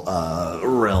tale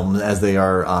realm, as they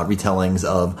are retellings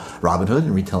of Robin Hood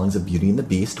and retellings of Beauty and the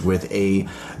Beast with a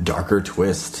darker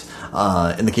twist.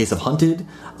 In the case of Hunted,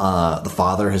 the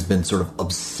father has been sort of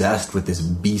obsessed with this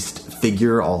beast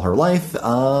figure all her life,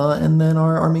 and then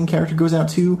our main character goes out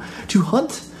to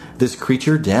hunt this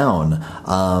creature down.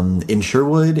 In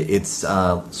Sherwood, it's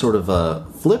sort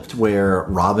of flipped, where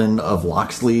Robin of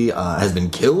Locksley has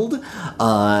been killed,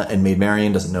 and Maid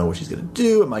Marian doesn't know what she's going to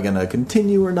do. Am I going to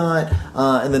continue or not?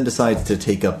 And then decides to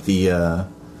take up the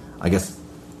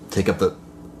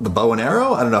bow and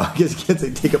arrow? I don't know. I guess you can't say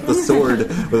take up the sword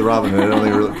with Robin Hood. I don't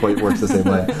think it really quite works the same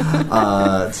way.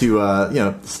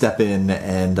 To step in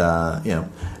and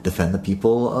defend the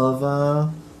people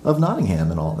of Nottingham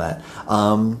and all that.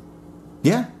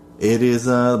 It is.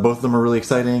 Both of them are really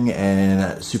exciting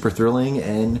and super thrilling.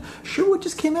 And Sherwood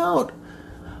just came out.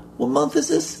 What month is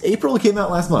this? April. It came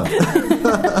out last month.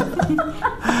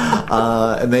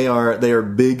 And they are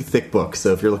big, thick books.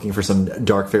 So if you're looking for some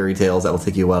dark fairy tales that will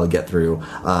take you a while to get through,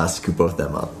 scoop both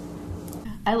them up.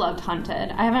 I loved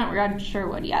Hunted. I haven't read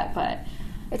Sherwood yet, but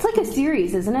it's like a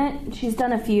series, isn't it? She's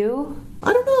done a few.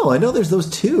 I don't know. I know there's those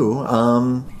two.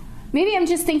 Maybe I'm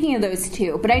just thinking of those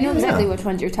two, but I know exactly which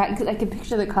ones you're talking, because I can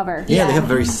picture the cover. Yeah, they have a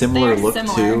very similar look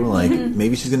too. Like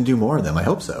maybe she's going to do more of them. I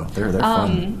hope so. They're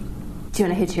fun. Do you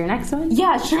want to hit your next one?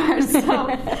 Yeah, sure. So,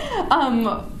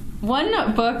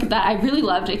 one book that I really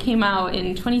loved, it came out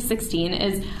in 2016,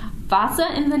 is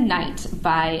Vasa in the Night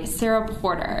by Sarah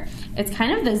Porter. It's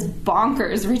kind of this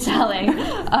bonkers retelling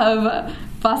of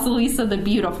Vasilisa the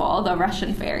Beautiful, the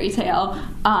Russian fairy tale,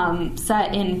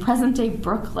 set in present-day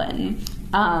Brooklyn.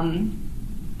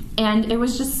 And it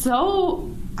was just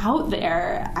so out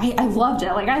there. I loved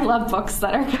it. Like, I love books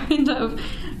that are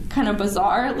kind of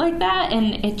bizarre like that,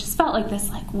 and it just felt like this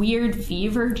like weird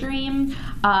fever dream,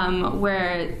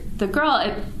 where the girl,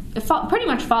 it pretty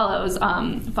much follows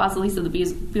Vasilisa the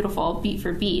Beautiful beat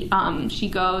for beat. She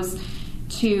goes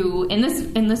to, in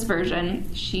this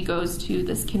version, she goes to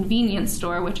this convenience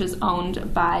store which is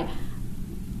owned by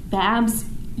Babs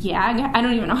Yaga. I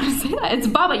don't even know how to say that. It's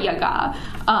Baba Yaga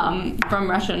from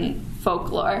Russian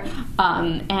folklore,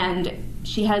 and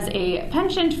she has a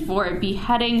penchant for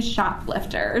beheading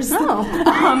shoplifters. So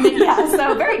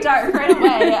very dark right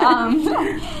away.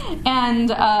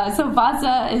 So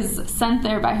Vasa is sent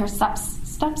there by her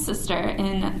stepsister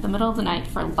in the middle of the night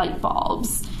for light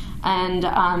bulbs. And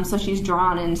so she's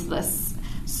drawn into this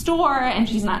store, and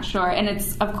she's not sure. And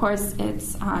it's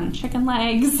on chicken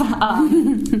legs,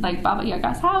 like Baba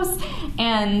Yaga's house.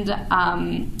 And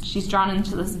she's drawn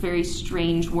into this very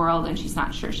strange world, and she's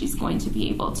not sure she's going to be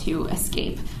able to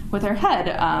escape with her head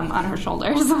on her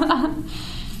shoulders.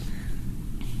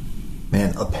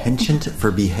 Man, a penchant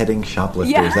for beheading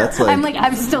shoplifters. Yeah, that's like,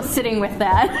 I'm still sitting with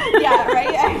that. Yeah,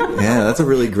 right? Yeah, that's a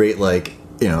really great,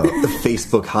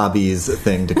 Facebook hobbies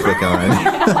thing to click on.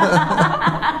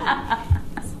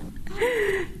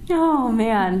 Oh,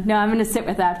 man. No, I'm going to sit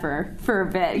with that for a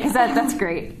bit, because that's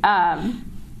great.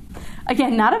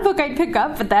 Again, not a book I'd pick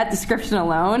up, but that description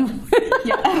alone.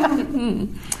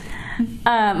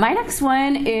 My next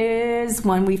one is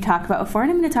one we've talked about before,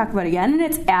 and I'm going to talk about again, and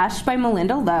it's Ash by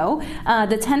Melinda Lowe.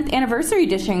 The 10th anniversary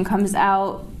edition comes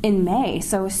out in May,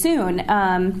 so soon.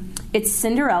 It's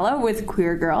Cinderella with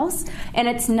queer girls, and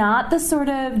it's not the sort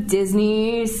of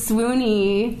Disney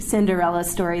swoony Cinderella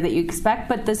story that you expect,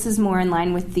 but this is more in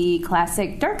line with the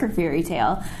classic darker fairy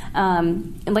tale.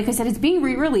 And like I said, it's being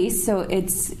re-released, so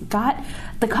it's got,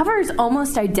 the cover is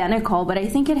almost identical, but I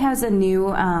think it has a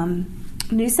new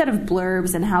set of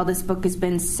blurbs and how this book has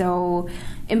been so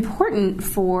important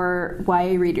for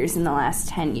YA readers in the last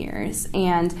 10 years.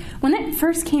 And when it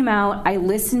first came out, I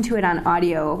listened to it on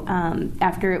audio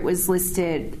after it was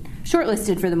listed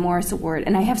shortlisted for the Morris Award.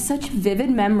 And I have such vivid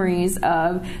memories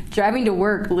of driving to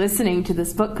work listening to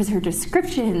this book because her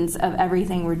descriptions of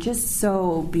everything were just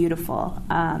so beautiful.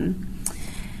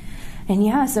 And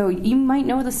yeah, so you might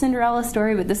know the Cinderella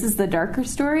story, but this is the darker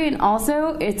story. And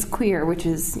also, it's queer, which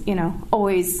is,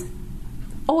 always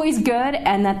good.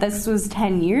 And that this was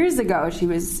 10 years ago she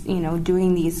was,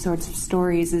 doing these sorts of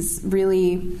stories is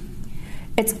really...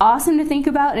 It's awesome to think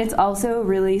about, and it's also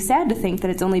really sad to think that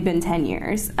it's only been 10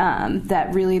 years,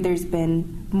 that really there's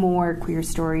been more queer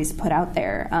stories put out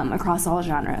there across all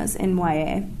genres in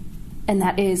YA. And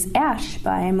that is Ash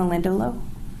by Melinda Lowe.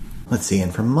 Let's see,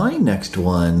 and for my next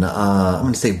one, I'm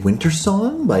going to say Winter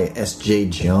Song by S.J.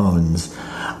 Jones. So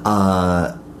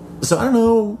I don't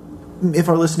know if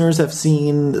our listeners have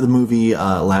seen the movie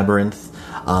Labyrinth,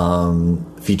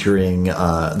 featuring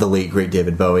the late, great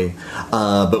David Bowie.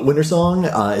 But Winter Song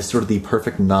is sort of the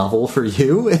perfect novel for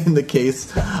you in the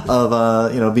case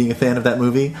of, being a fan of that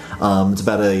movie. It's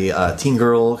about a teen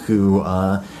girl who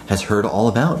has heard all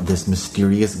about this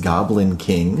mysterious Goblin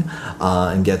King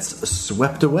and gets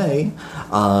swept away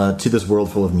to this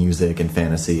world full of music and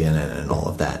fantasy and all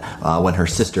of that when her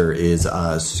sister is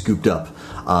scooped up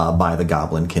by the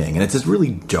Goblin King. And it's this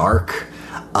really dark,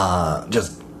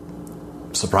 just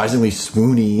surprisingly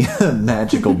swoony,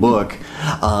 magical book.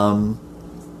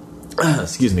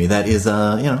 Excuse me. That is,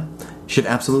 should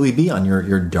absolutely be on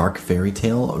your dark fairy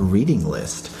tale reading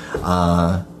list.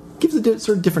 Gives a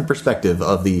sort of different perspective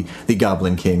of the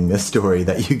Goblin King story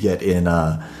that you get in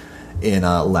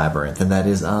Labyrinth, and that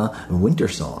is Winter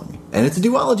Song. And it's a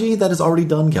duology that is already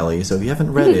done, Kelly. So if you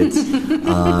haven't read it,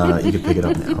 you can pick it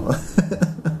up now.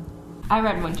 I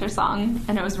read Winter Song,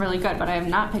 and it was really good, but I have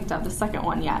not picked up the second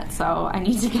one yet, so I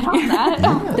need to get on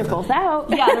that. They're both out.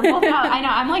 Yeah, they're both out. I know.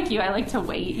 I'm like you. I like to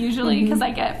wait, usually, because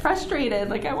I get frustrated.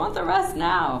 Like, I want the rest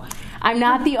now. I'm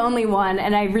not the only one,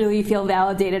 and I really feel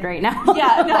validated right now.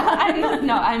 Yeah,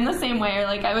 I'm the same way.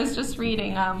 Like, I was just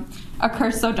reading A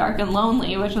Curse So Dark and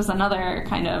Lonely, which was another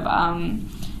kind of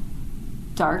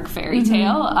dark fairy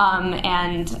tale,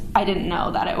 and I didn't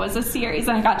know that it was a series,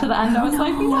 and I got to the end, I was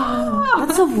like, no!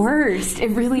 That's the worst.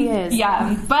 It really is.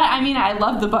 Yeah, but I mean, I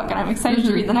love the book, and I'm excited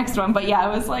to read the next one, but yeah, I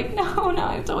was like, no,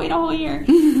 I have to wait a whole year,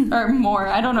 or more.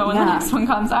 I don't know when the next one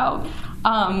comes out.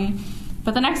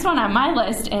 But the next one on my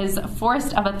list is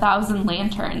Forest of a Thousand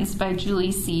Lanterns by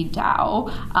Julie C.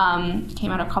 Dow.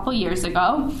 Came out a couple years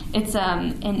ago. It's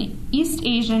an East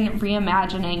Asian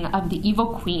reimagining of the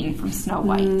evil queen from Snow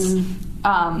White.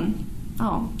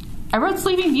 I wrote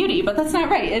Sleeping Beauty, but that's not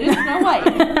right. It is Snow White.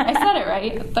 I said it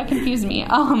right. That confused me.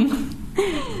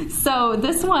 So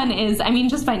this one is,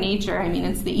 just by nature,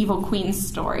 it's the evil queen's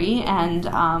story, and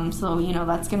so,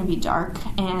 that's going to be dark,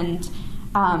 and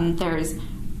there's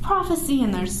prophecy,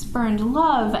 and there's spurned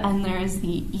love, and there's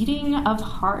the eating of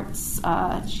hearts.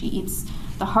 She eats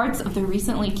the hearts of the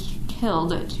recently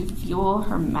killed to fuel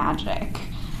her magic.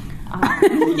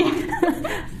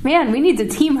 Man, we need to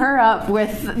team her up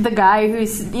with the guy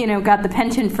who's, got the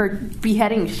penchant for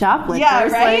beheading shoplifters. Yeah,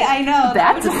 right? Like, I know.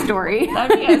 That's a story.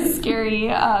 That'd be a scary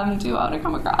duo to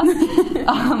come across.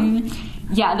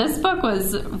 Yeah, this book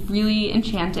was really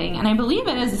enchanting, and I believe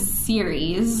it is a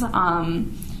series, but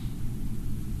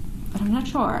I'm not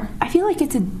sure. I feel like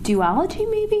it's a duology,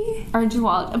 maybe? Or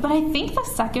duology. But I think the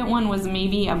second one was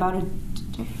maybe about a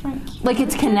different... Like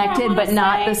it's connected, but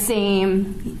not the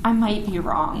same... I might be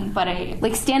wrong, but I...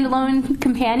 Like standalone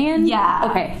companion? Yeah.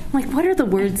 Okay. Like, what are the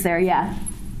words there? Yeah.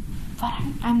 But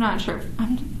I'm not sure.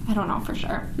 I don't know for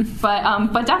sure.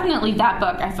 But definitely that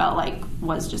book I felt like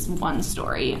was just one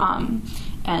story.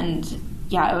 And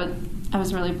yeah, I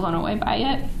was really blown away by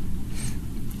it.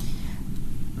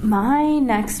 My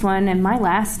next one and my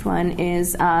last one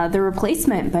is The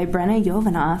Replacement by Brenna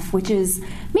Jovanoff, which is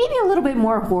maybe a little bit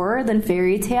more horror than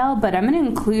fairy tale, but I'm going to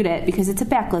include it because it's a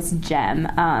backlist gem.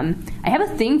 I have a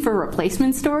thing for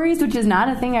replacement stories, which is not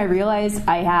a thing I realized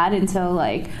I had until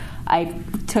I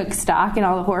took stock in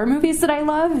all the horror movies that I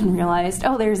love and realized,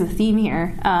 oh, there's a theme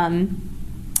here.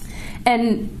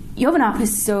 And Jovanoff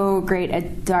is so great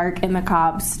at dark and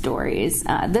macabre stories.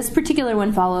 This particular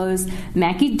one follows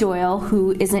Mackie Doyle,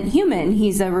 who isn't human.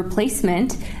 He's a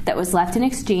replacement that was left in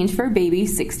exchange for a baby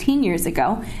 16 years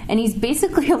ago, and he's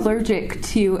basically allergic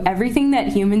to everything that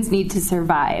humans need to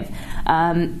survive.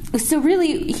 So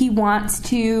really, he wants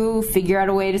to figure out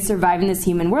a way to survive in this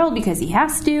human world because he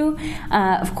has to.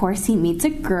 Of course, he meets a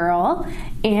girl,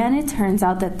 and it turns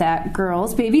out that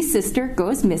girl's baby sister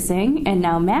goes missing, and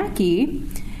now Mackie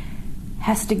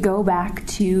has to go back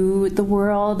to the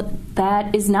world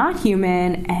that is not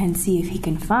human and see if he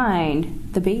can find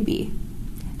the baby,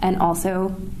 and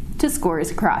also to score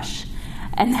his crush.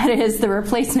 and that is The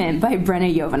Replacement by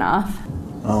Brenna Yovanoff.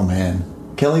 Oh, man.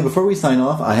 Kelly, before we sign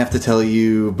off, I have to tell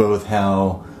you both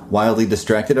how wildly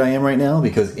distracted I am right now,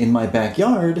 because in my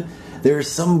backyard, there's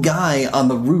some guy on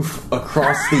the roof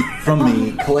across from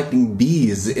me collecting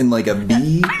bees in like a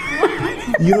bee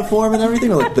uniform and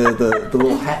everything, with like the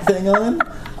little hat thing on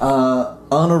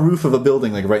a roof of a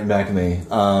building, like right in back of me.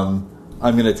 I'm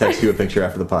going to text you a picture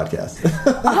after the podcast.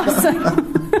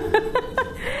 Awesome.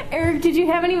 Eric, did you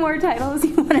have any more titles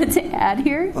you wanted to add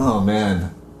here? Oh,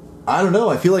 man. I don't know.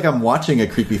 I feel like I'm watching a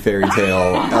creepy fairy tale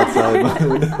outside my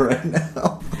window right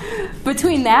now.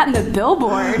 Between that and the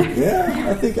billboard. Yeah,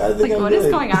 I think like, I'm what good.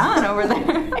 is going on over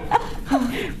there?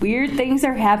 Weird things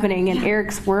are happening in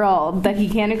Eric's world that he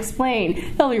can't explain.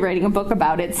 He'll be writing a book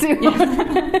about it soon.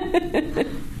 Yeah.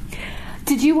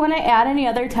 Did you want to add any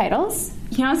other titles?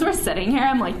 You know, as we're sitting here,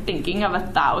 I'm like thinking of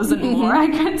 1,000 more I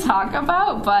could talk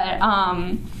about, but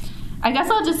I guess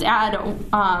I'll just add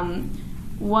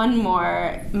one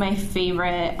more, my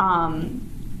favorite,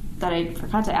 that I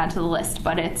forgot to add to the list,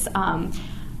 but it's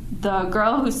The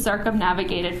Girl Who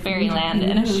Circumnavigated Fairyland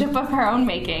in a Ship of Her Own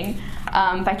Making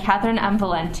by Catherine M.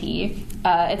 Valenti.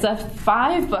 It's a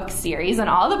 5-book series, and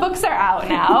all the books are out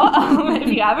now, if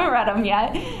you haven't read them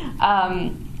yet.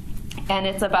 And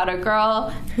it's about a girl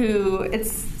who,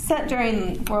 it's set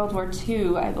during World War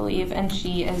II, I believe, and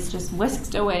she is just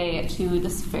whisked away to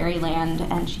this fairyland,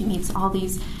 and she meets all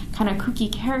these kind of kooky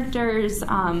characters,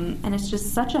 and it's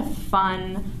just such a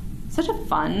fun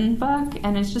book,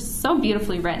 and it's just so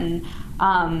beautifully written.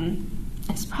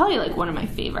 It's probably like one of my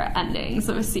favorite endings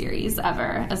of a series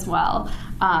ever as well.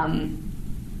 And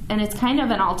it's kind of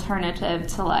an alternative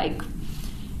to like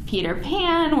Peter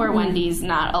Pan, where Wendy's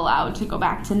not allowed to go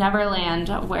back to Neverland,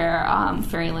 where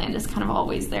Fairyland is kind of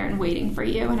always there and waiting for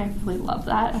you, and I really love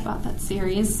that about that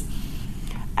series.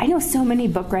 I know so many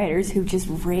book writers who've just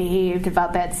raved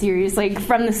about that series, like,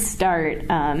 from the start.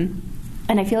 And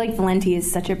I feel like Valenti is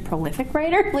such a prolific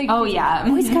writer. Like, oh, yeah.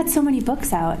 He's got so many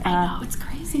books out. I know, it's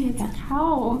crazy. It's like,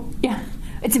 how? Yeah.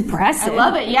 It's impressive. I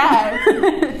love it, yeah.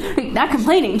 Like, not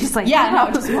complaining, just like, yeah, wow.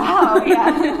 no, just wow,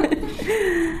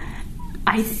 yeah.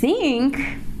 I think,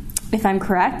 if I'm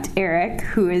correct, Eric,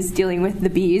 who is dealing with the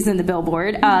bees and the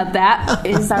billboard, that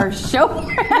is our show.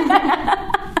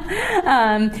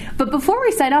 But before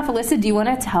we sign off, Alyssa, do you want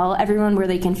to tell everyone where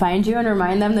they can find you and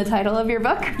remind them the title of your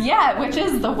book? Yeah, which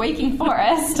is The Waking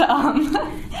Forest. So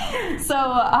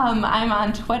I'm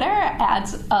on Twitter at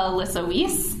Alyssa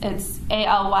Wees. It's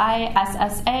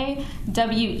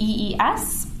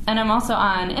ALYSSAWEES. And I'm also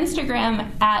on Instagram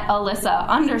at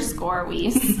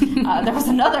Alyssa_Wees. There was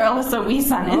another Alyssa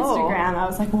Wees on Instagram. I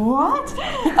was like, what? So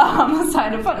I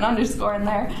had to put an underscore in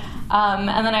there. And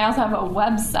then I also have a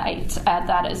website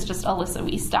that is just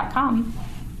alyssawees.com.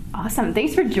 Awesome.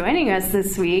 Thanks for joining us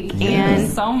this week. Yeah. And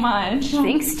thanks so much.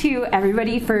 Thanks to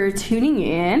everybody for tuning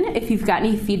in. If you've got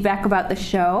any feedback about the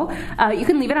show, you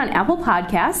can leave it on Apple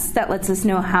Podcasts. That lets us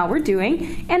know how we're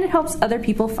doing, and it helps other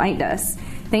people find us.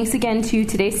 Thanks again to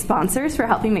today's sponsors for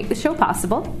helping make the show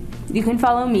possible. You can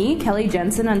follow me, Kelly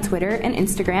Jensen, on Twitter and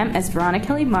Instagram as Veronica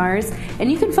Kelly Mars, and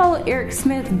you can follow Eric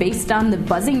Smith based on the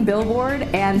buzzing billboard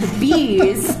and the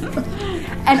bees,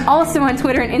 and also on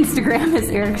Twitter and Instagram as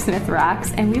Eric Smith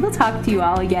Rocks. And we will talk to you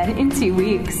all again in 2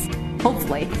 weeks,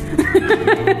 hopefully.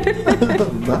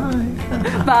 Bye.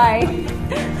 Bye.